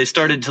because they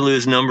started to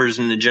lose numbers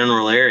in the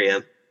general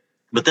area.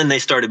 But then they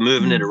started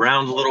moving it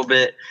around a little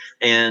bit,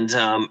 and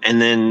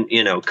then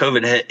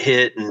COVID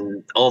hit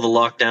and all the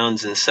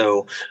lockdowns, and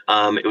so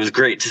it was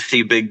great to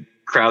see big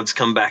crowds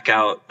come back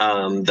out.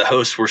 The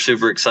hosts were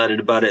super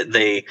excited about it.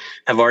 They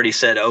have already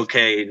said,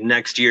 okay,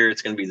 next year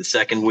it's going to be the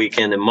second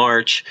weekend in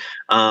March.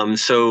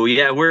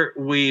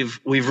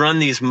 We've run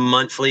these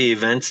monthly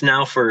events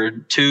now for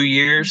 2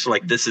 years.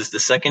 Like this is the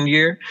second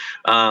year.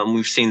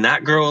 We've seen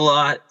that grow a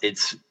lot.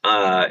 It's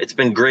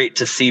been great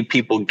to see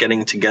people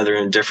getting together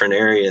in different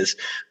areas.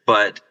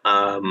 But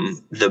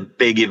the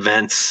big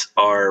events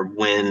are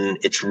when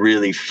it's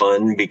really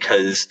fun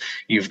because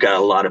you've got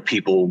a lot of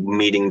people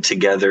meeting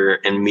together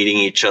and meeting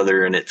each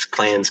other, and it's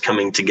clans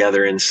coming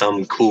together in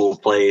some cool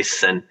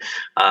place. And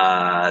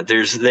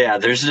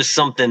there's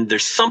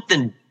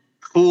something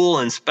cool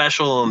and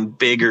special and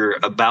bigger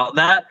about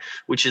that,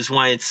 which is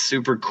why it's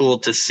super cool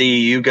to see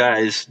you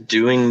guys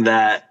doing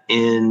that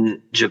in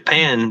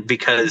Japan,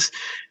 because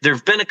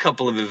there've been a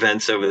couple of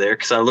events over there,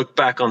 because I look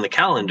back on the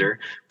calendar,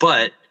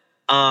 but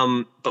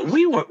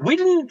we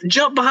didn't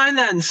jump behind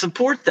that and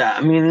support that.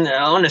 I mean,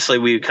 honestly,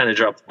 we kind of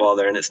dropped the ball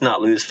there, and it's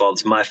not Lou's fault,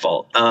 it's my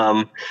fault.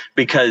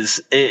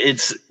 Because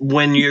it's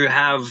when you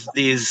have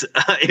these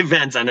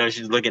events, I know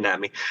she's looking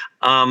at me,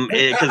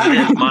 because it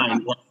is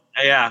mine.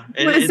 Yeah,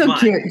 it's so mine.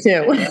 Cute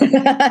too.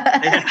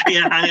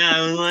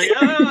 I was like,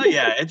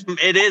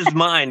 it is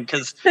mine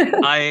because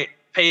I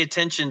pay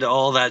attention to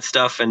all that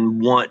stuff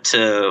and we want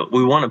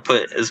to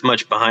put as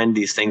much behind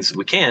these things as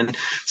we can.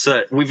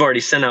 So we've already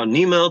sent out an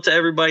email to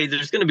everybody.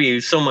 There's going to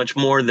be so much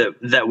more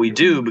that we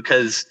do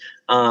because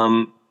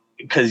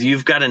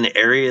you've got an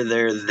area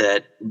there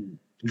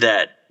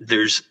that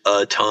there's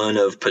a ton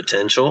of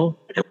potential.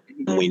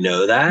 And we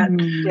know that.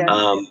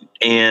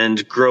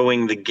 And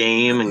growing the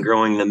game and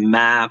growing the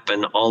map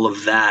and all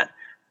of that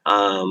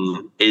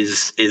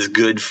is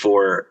good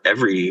for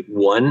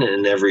everyone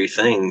and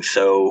everything.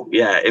 So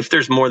if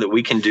there's more that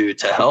we can do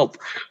to help.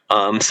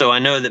 So I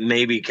know that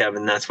maybe,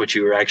 Kevin, that's what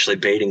you were actually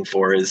baiting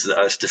for, is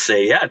us to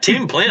say,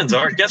 team plans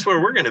are, guess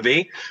where we're going to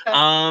be.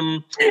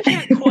 Can't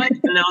quite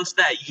announce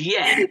that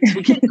yet.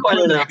 We can't quite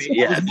announce it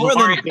yet. I was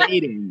more than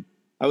baiting.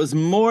 I was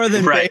more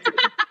than baiting.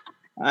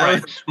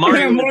 Right.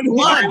 Mari More than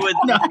would.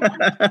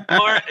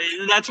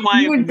 That's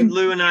why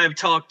Lou and I have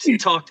talked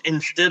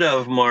instead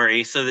of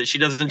Mari, so that she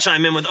doesn't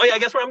chime in with, "Oh yeah,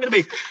 guess where I'm going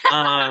to be."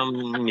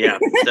 Yeah.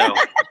 So,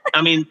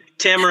 I mean,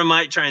 Tamara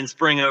might try and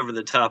spring over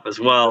the top as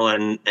well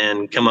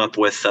and come up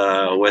with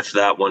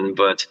that one,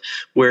 but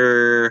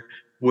we're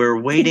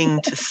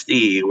waiting to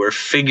see. We're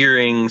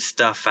figuring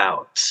stuff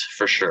out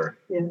for sure.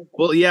 Yeah.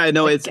 Well, yeah,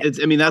 no, it's.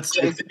 I mean,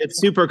 it's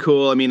super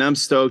cool. I mean, I'm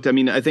stoked. I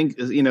mean, I think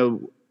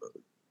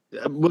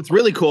what's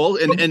really cool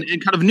and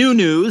kind of new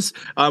news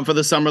for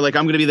the summer. Like,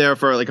 I'm going to be there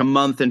for like a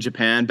month in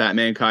Japan,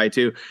 Batman Kai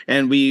too,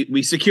 and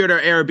we secured our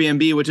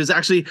Airbnb, which is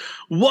actually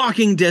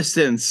walking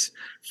distance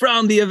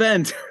from the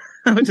event,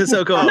 which is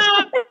so cool.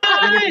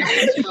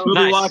 We'll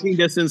be walking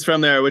distance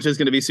from there, which is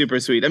going to be super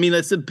sweet. I mean,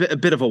 that's a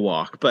bit of a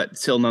walk, but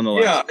still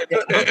nonetheless.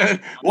 Yeah.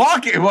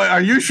 Walking.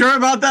 Are you sure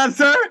about that,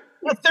 sir?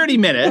 30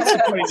 minutes.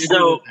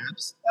 So,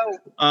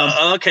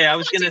 okay, I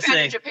was going to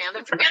say.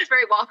 Japan's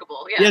very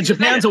walkable. Yeah,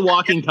 Japan's a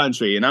walking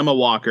country, and I'm a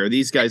walker.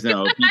 These guys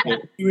know.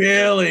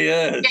 Really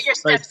is. Get your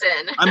steps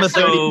in. I'm a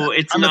So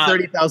it's I'm not- a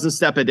 30,000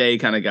 step a day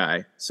kind of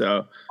guy.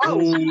 So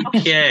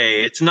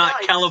Okay, it's not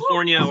Nice.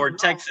 California or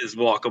Texas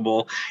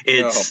walkable.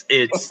 It's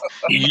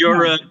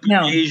Europe,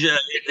 No. Asia.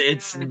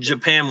 It's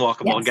Japan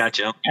walkable. Yes.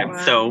 Gotcha. Wow.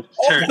 So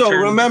Also,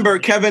 remember,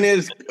 Kevin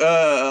is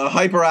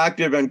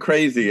hyperactive and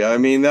crazy. I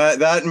mean,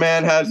 that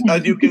man has,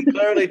 as you can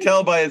clearly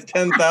tell by his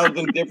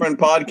 10,000 different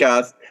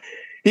podcasts,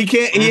 he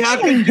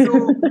has to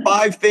do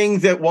 5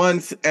 things at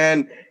once,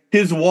 and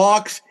his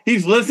walks,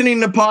 he's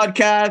listening to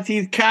podcasts,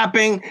 he's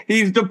capping,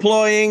 he's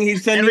deploying,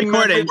 he's sending And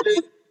recording.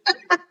 messages,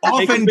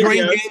 often Making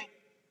videos.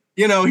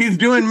 drinking. He's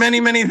doing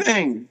many, many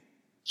things.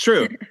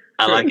 true.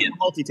 I like it.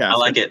 Multitasking. I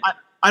like it.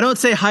 I don't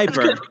say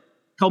hyper. It's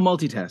called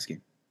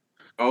multitasking.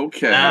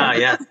 Okay. Yeah.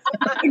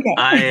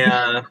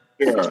 Yeah.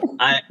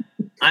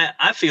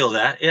 I feel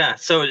that. Yeah.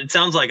 So it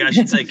sounds like I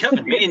should say,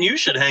 Kevin, me and you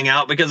should hang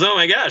out because, oh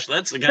my gosh,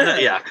 that's the kind of,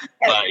 yeah.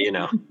 But We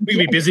can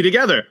be busy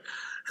together.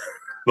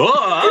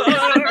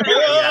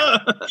 yeah.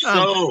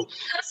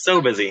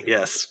 So busy.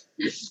 Yes.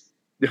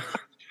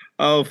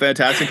 Oh,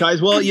 fantastic,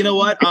 guys. Well, you know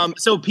what?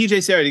 So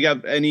PJ, Sarah, do you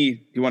have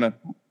any? You want to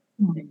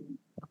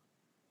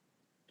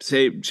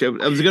say? I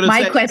was going to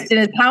My say. question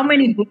is, how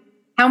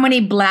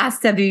many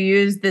blasts have you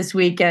used this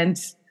weekend?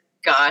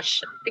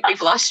 Gosh, I think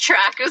we've lost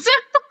track.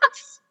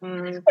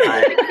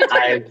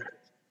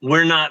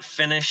 We're not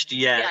finished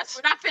yet. Yes,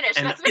 we're not finished.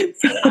 And That's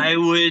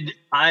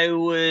I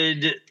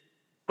would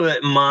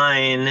put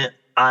mine.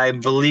 I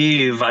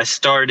believe I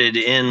started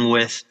in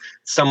with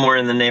somewhere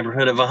in the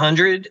neighborhood of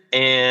 100,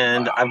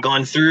 and I've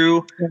gone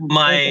through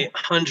my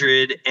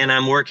 100, and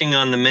I'm working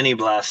on the mini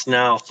blast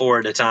now 4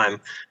 at a time.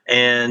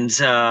 And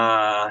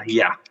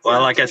yeah,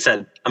 well, like I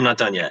said, I'm not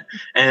done yet.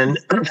 And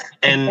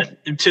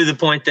to the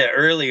point that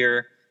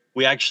earlier,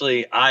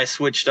 I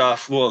switched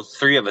off, well,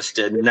 3 of us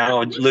did.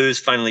 Now Lou's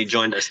finally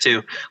joined us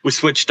too. We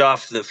switched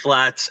off the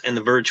flats and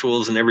the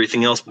virtuals and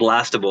everything else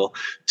blastable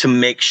to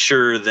make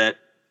sure that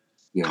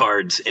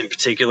cards in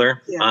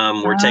particular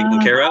were taken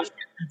care of.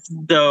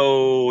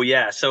 So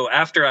yeah, so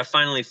after I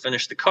finally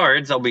finish the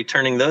cards, I'll be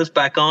turning those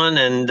back on,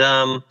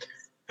 and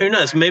who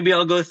knows, maybe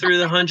I'll go through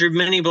the 100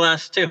 mini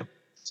blasts too.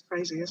 It's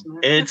crazy,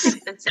 isn't it?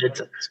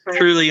 It's crazy.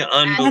 truly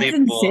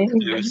unbelievable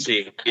insane. to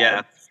see.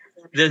 Yeah.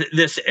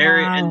 This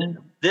area Wow. and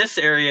this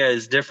area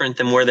is different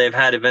than where they've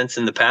had events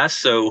in the past.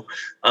 So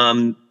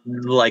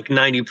like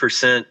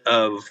 90%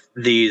 of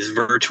these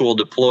virtual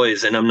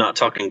deploys, and I'm not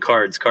talking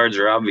cards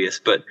are obvious,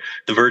 but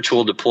the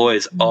virtual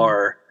deploys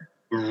are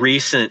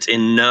recent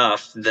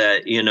enough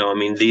that,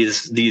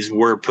 these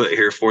were put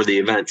here for the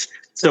events.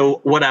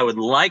 So what I would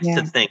like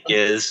to think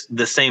is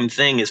the same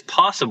thing is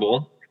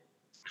possible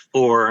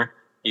for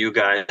you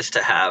guys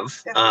to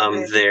have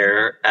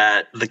there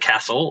at the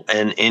castle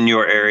and in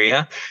your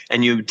area.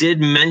 And you did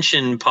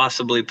mention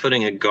possibly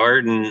putting a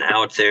garden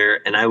out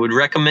there. And I would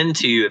recommend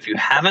to you, if you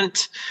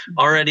haven't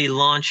already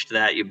launched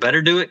that, you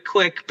better do it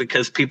quick,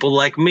 because people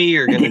like me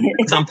are going to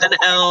do something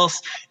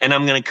else, and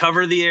I'm going to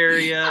cover the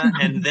area,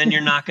 and then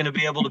you're not going to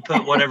be able to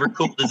put whatever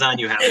cool design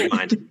you have in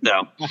mind.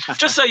 So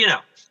just so you know.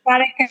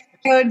 Got it,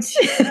 Coach.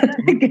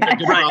 Good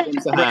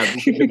problems to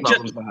have. Good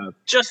problems to have.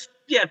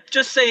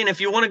 Just saying, if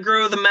you want to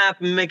grow the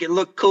map and make it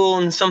look cool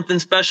and something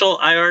special,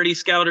 I already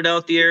scouted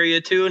out the area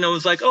too, and I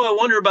was like, oh, I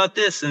wonder about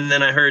this. And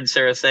then I heard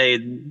Sarah say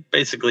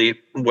basically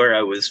where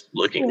I was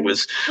looking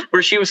was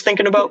where she was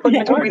thinking about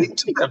putting the We need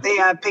to put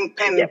the pink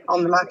pin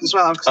on the map as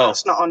well, because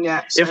that's not on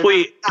yet. So If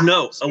we that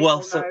no, helps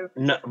people know.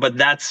 no, but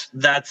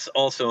that's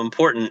also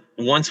important.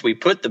 Once we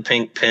put the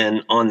pink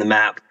pin on the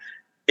map,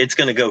 it's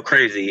going to go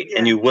crazy,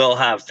 and you will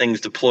have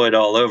things deployed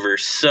all over.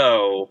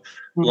 So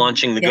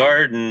launching the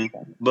garden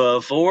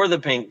before the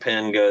pink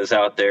pin goes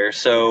out there.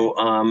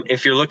 So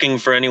if you're looking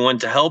for anyone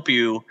to help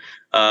you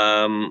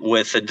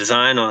with a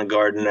design on a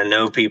garden, I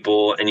know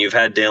people, and you've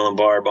had Dale and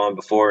Barb on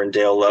before, and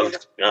Dale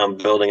loved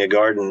building a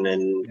garden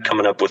and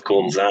coming up with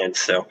cool designs.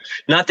 So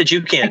not that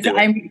you can't do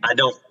it. I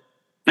don't.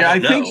 Yeah, I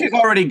don't think know. she's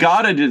already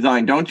got a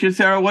design, don't you,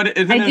 Sarah? What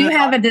is it? I do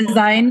have a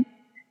design.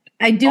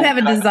 I do have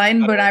a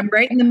design, but I'm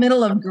right in the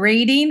middle of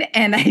grading,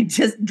 and I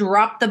just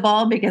dropped the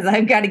ball because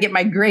I've got to get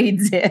my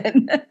grades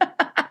in.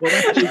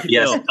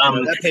 Yes.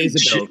 That pays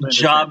the bill.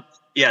 Job.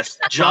 Yes.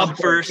 Job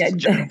first.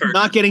 Job first.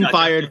 Not getting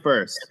fired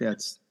first.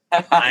 That's.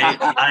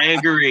 I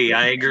agree.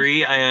 I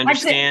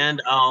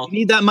understand. You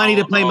need that money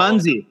to play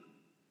Munzie.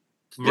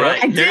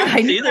 Right. I do.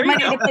 I need there the you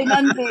money go. to play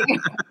Munzie.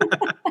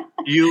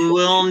 You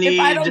will need. If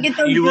I don't get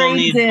those you will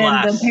grades need in,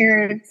 blast. the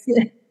parents.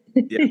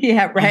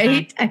 Yeah,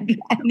 right. I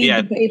need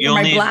to pay for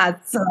my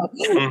blast. So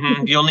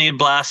You'll need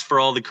blast for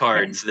all the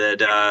cards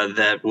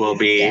that will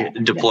be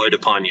deployed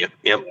upon you.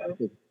 Yep.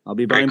 I'll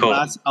be buying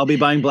blast. I'll be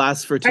buying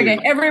blast for 2. Okay,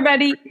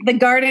 everybody, the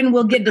garden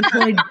will get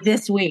deployed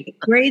this week.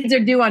 Grades are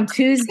due on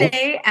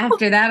Tuesday.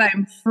 After that,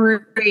 I'm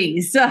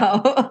free.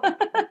 So,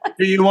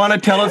 Do you want to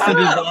tell us the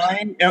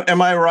design?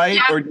 Am I right,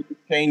 or did you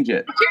change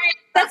it?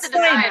 that's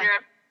fine.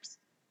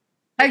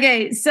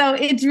 Okay, so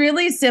it's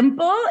really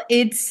simple.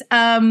 It's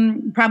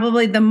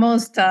probably the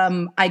most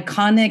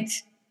iconic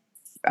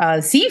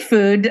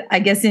seafood, I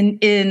guess,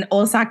 in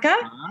Osaka,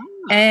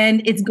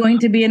 and it's going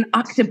to be an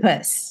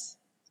octopus.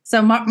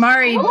 So,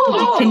 Mari,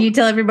 can you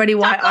tell everybody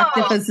why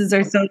octopuses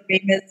are so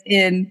famous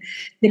in?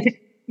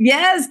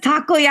 Yes,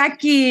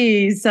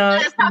 takoyaki. So,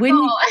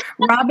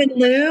 Rob and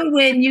Lou,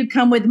 when you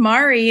come with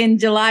Mari in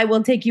July,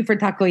 we'll take you for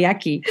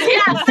takoyaki.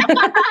 Yes.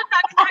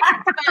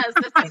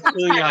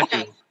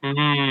 Takoyaki.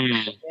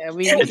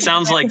 It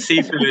sounds like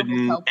seafood,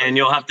 and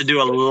you'll have to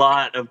do a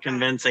lot of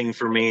convincing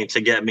for me to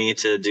get me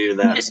to do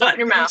that. Just open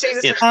your mouth.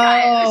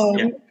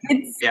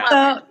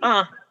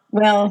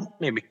 Well,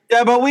 maybe.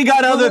 Yeah, but we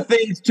got other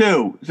things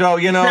too. So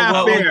we got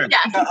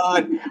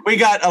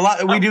a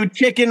lot. We do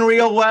chicken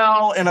real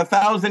well in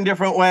 1,000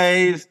 different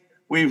ways.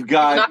 We've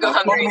got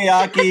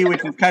okonomiyaki,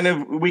 which is kind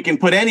of, we can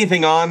put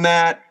anything on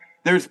that.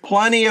 There's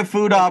plenty of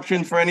food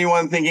options for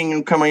anyone thinking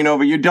of coming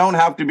over. You don't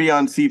have to be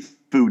on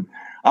seafood.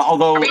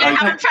 Although, are we gonna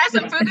have to try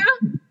some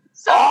fugu?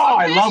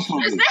 I love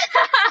fugu.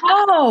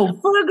 Oh,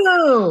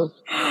 fugu!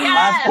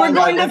 Yes, we're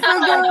going to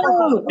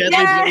fugu.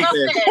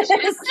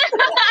 Yes.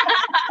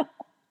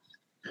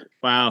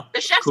 Wow. The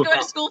chefs go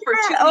to school for 2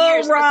 Oh,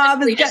 years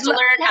Rob, specifically just to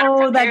learn how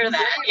to prepare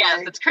that. Yes,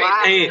 it's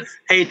crazy.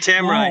 Hey,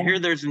 Tamara, I hear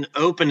there's an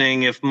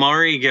opening if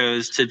Mari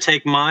goes to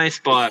take my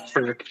spot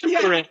for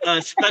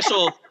a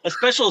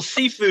special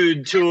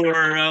seafood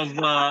tour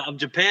of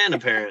Japan,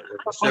 apparently.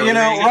 So,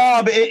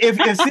 Rob, if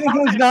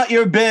seafood's not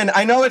your bin,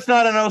 I know it's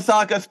not an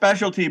Osaka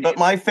specialty, but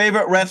my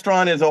favorite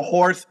restaurant is a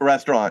horse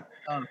restaurant.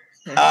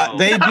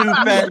 They do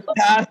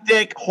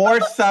fantastic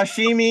horse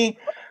sashimi,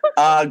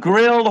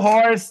 grilled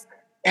horse.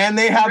 And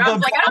they have I don't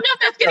know if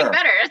that's getting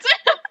better.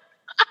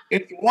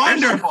 It's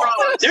wonderful.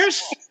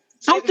 There's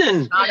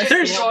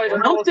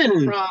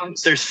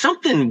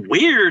something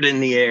weird in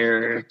the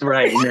air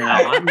right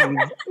now.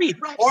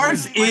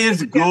 Horse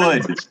is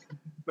good.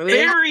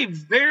 Very,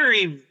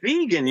 very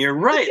vegan. You're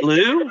right,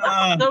 Lou.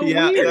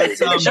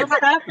 That's never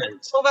happened.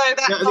 Although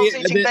that involves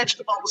eating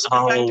vegetables.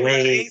 Oh,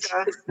 wait.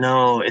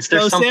 No, is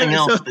there something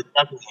else that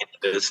doesn't eat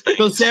those things?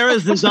 So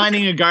Sarah's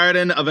designing a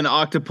garden of an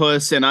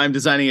octopus, and I'm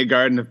designing a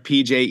garden of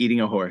PJ eating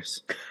a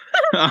horse.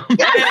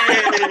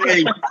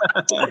 Hey,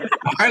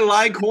 I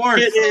like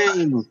horse.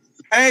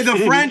 Hey, the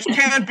French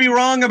can't be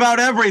wrong about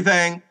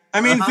everything.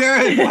 I mean,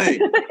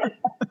 seriously.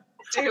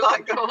 Do you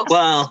like horse?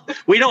 Well,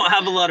 we don't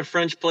have a lot of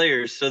French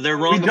players, so they're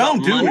wrong about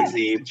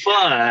Munzie,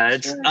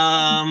 but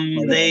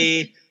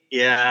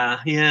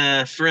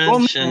French.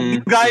 Well,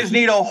 you guys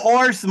need a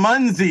horse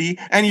Munzie,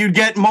 and you'd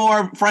get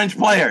more French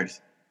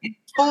players.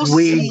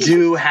 We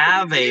do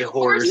have a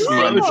horse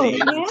Munzie.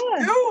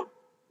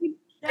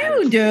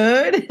 You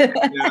dude.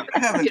 I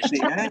haven't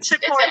seen it. It's an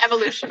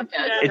evolution.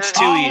 It's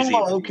too easy.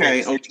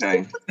 Okay.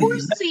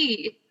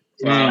 Horsey.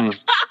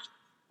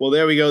 Well,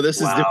 there we go.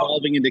 This is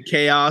devolving into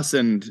chaos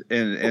and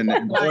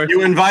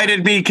you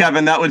invited me,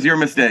 Kevin. That was your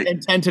mistake.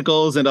 And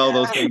tentacles and all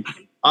those things.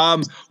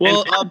 I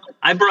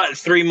brought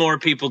 3 more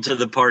people to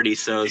the party,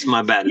 so it's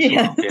my bad as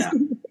well. Yeah.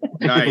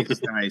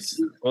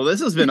 Nice. Well, this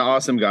has been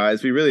awesome,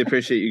 guys. We really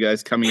appreciate you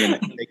guys coming in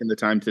and taking the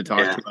time to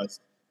talk to us.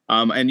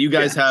 And you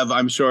guys have,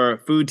 I'm sure,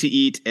 food to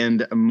eat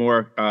and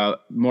more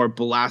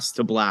blast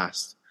to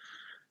blast.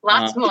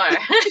 Lots more.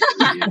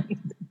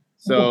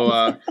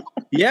 So,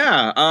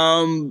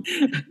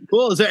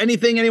 cool. Is there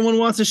anything anyone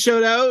wants to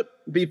shout out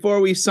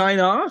before we sign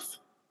off?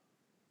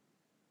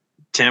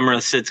 Tamara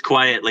sits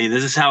quietly.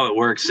 This is how it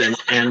works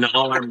in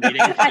all our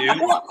meetings too.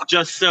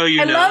 Just so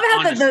you know. I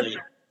love how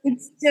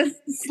it's just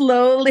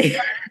slowly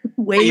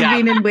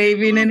waving and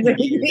waving and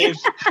waving.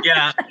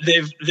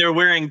 They're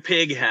wearing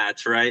pig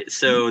hats, right?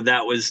 So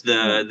that was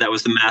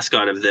the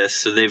mascot of this.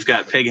 So they've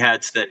got pig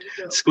hats that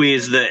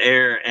squeeze the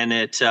air and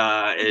it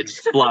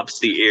flops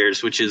the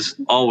ears, which is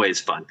always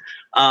fun.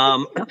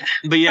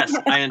 But yes,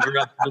 I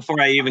interrupt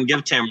before I even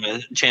give Tamara a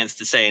chance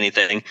to say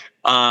anything.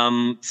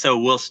 So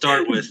we'll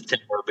start with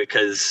Tamara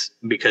because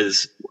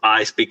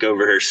I speak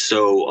over her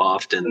so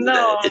often.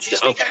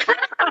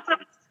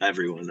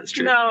 everyone. That's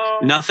true. No.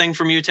 Nothing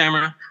from you,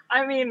 Tamara?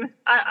 I mean,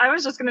 I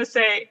was just going to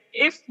say,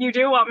 if you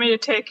do want me to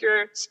take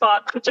your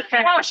spot to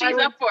Japan, Oh, she's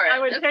up for it. I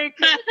would take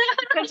it.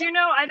 Because,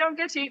 I don't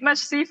get to eat much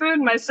seafood.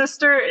 My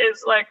sister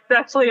is, like,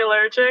 deathly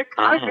allergic.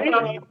 Oh. So we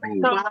don't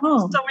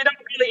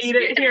really eat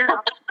it here.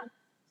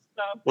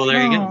 So. Well,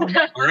 there you go.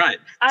 All right.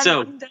 I'm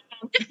So down.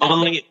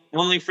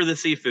 only for the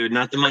seafood,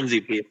 not the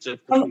Munzie pizza.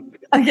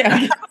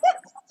 Okay.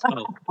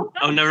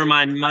 Oh, never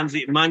mind.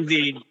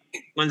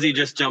 Munzie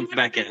just jumped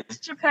back in. It's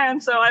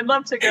Japan, so I'd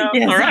love to go.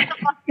 Yes. All right.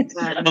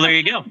 Well, there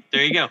you go.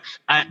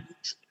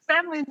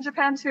 Family in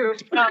Japan too.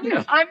 I'm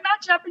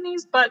not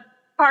Japanese, but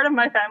part of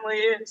my family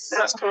is. So.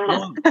 That's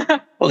cool.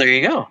 Well, there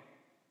you go.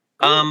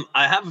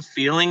 I have a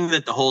feeling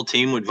that the whole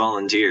team would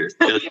volunteer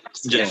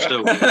just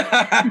to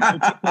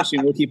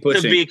We'll keep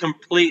pushing. to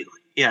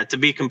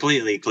be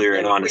completely clear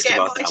and We honest get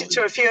about invited that.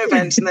 to a few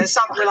events, and there's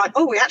some we're like,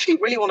 oh, we actually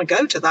really want to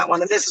go to that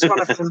one, and this is one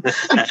of them.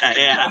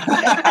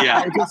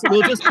 Yeah.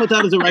 We'll just put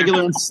that as a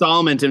regular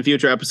installment in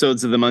future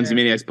episodes of the Munzie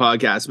Maniacs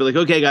podcast. Be like,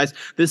 okay, guys,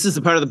 this is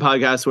the part of the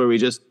podcast where we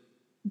just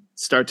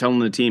start telling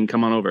the team,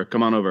 come on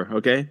over,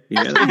 okay? You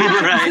get it?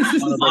 Right.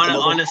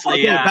 Honestly,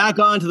 okay, yeah. back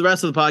on to the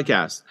rest of the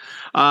podcast.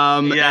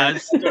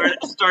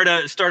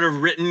 Start a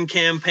written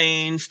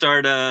campaign.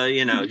 Start a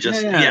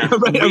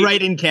a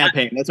write-in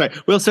campaign. That's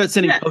right. We'll start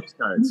sending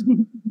postcards.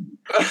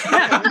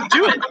 Yeah,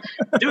 do it.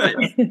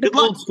 Good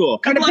luck. Old school.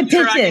 Good luck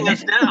tracking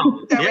us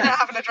down. Yeah, we don't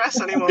have an address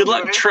anymore. Good do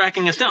luck we?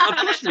 tracking us down. Of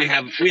course, we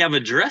have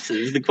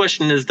addresses. The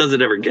question is, does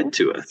it ever get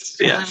to us?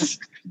 Yes.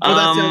 Well,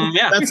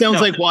 that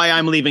sounds like why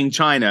I'm leaving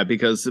China,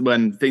 because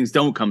when things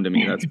don't come to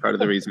me, that's part of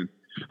the reason.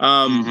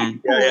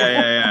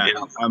 Yeah.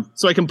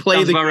 So I can play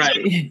Sounds the about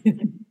right.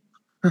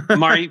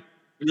 Mari,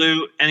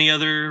 Lou, any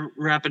other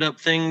wrap it up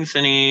things?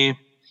 Any?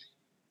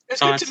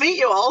 It's good to meet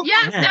you all.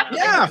 Yes, definitely.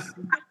 Yeah.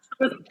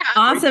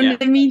 Awesome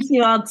to meet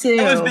you all too.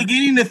 I was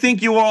beginning to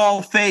think you were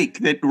all fake,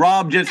 that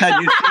Rob just had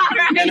you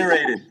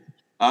generated.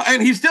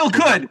 And he still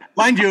could.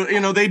 Mind you,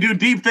 they do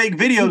deep fake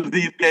videos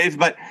these days,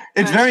 but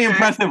it's very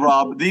impressive,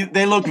 Rob.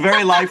 They look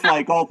very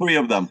lifelike, all three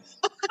of them.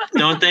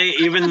 Don't they?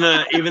 Even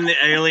the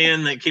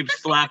alien that keeps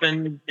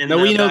flapping in No,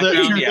 the we know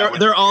background? that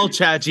they're all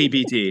Chat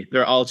GPT.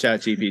 They're all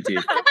Chat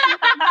GPT.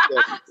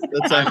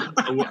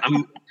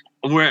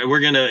 We're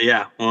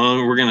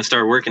gonna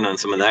start working on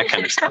some of that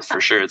kind of stuff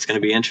for sure. It's gonna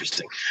be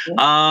interesting.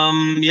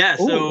 Thank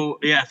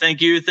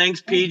you.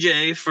 Thanks,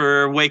 PJ,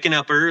 for waking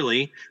up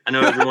early. I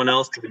know everyone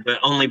else did, but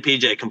only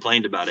PJ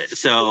complained about it.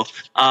 So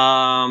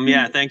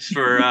thanks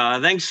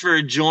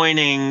for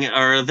joining,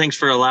 or thanks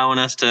for allowing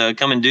us to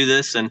come and do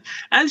this. And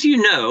as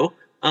you know,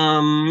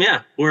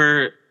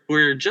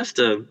 we're just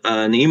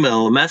an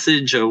email, a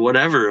message, or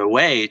whatever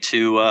away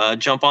to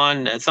jump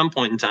on at some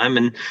point in time.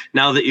 And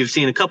now that you've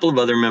seen a couple of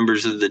other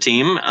members of the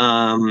team,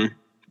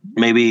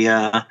 maybe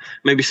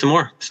some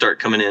more start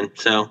coming in.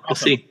 So we'll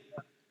see.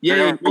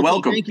 Yeah, You're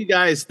welcome. Thank you,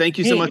 guys. Thank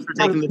you so much for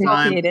taking the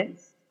time.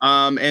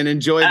 And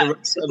enjoy the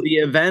rest of the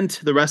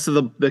event, the rest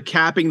of the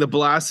capping, the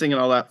blasting,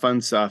 and all that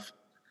fun stuff.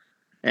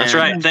 That's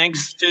right.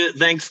 Thanks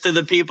to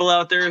the people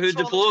out there who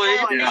deployed.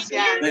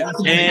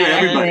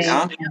 Everybody,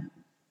 huh?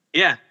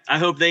 Yeah, I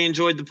hope they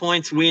enjoyed the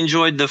points. We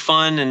enjoyed the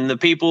fun and the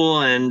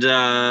people. And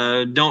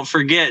don't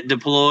forget,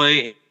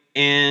 deploy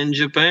in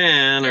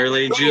Japan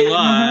early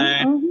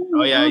July.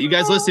 Oh, yeah. You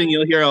guys listening,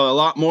 you'll hear a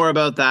lot more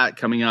about that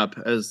coming up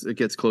as it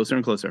gets closer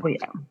and closer. Oh, yeah.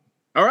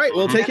 All right.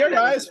 Well, take care,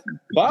 guys.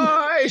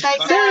 Bye.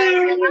 Take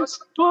care.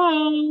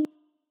 Bye.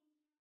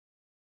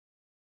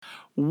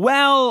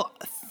 Well,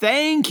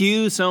 thank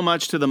you so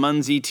much to the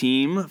Munzie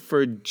team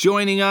for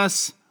joining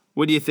us.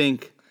 What do you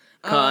think,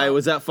 Kai?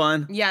 Was that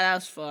fun? Yeah, that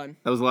was fun.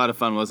 That was a lot of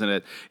fun, wasn't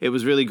it? It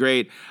was really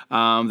great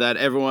that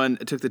everyone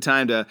took the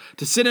time to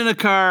sit in a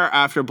car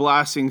after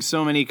blasting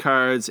so many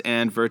cards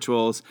and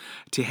virtuals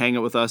to hang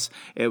out with us.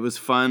 It was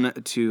fun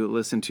to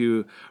listen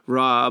to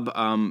Rob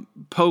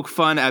poke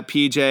fun at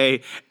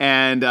PJ,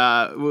 and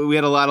we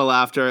had a lot of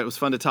laughter. It was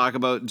fun to talk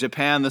about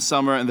Japan this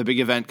summer and the big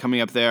event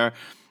coming up there,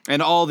 and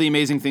all the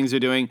amazing things they're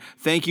doing.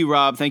 Thank you,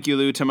 Rob. Thank you,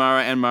 Lou,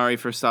 Tamara, and Mari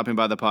for stopping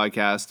by the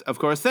podcast. Of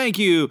course, thank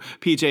you,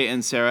 PJ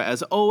and Sarah,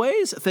 as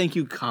always. Thank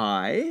you,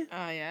 Kai.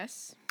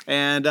 Yes.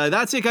 And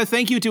that's it, guys.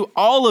 Thank you to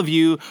all of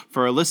you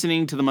for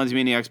listening to the Munzie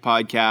Maniacs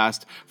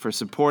podcast, for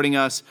supporting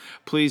us.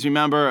 Please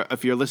remember,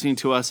 if you're listening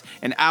to us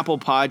in Apple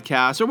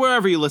Podcasts or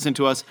wherever you listen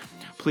to us,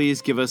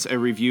 please give us a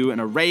review and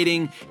a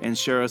rating and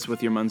share us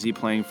with your Munzie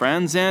playing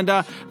friends. And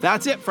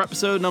that's it for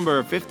episode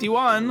number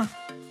 51.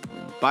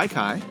 Bye,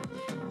 Kai.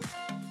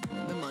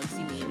 The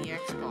Munzie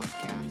Maniacs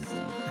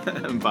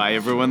podcast. Bye,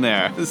 everyone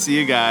there. See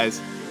you guys.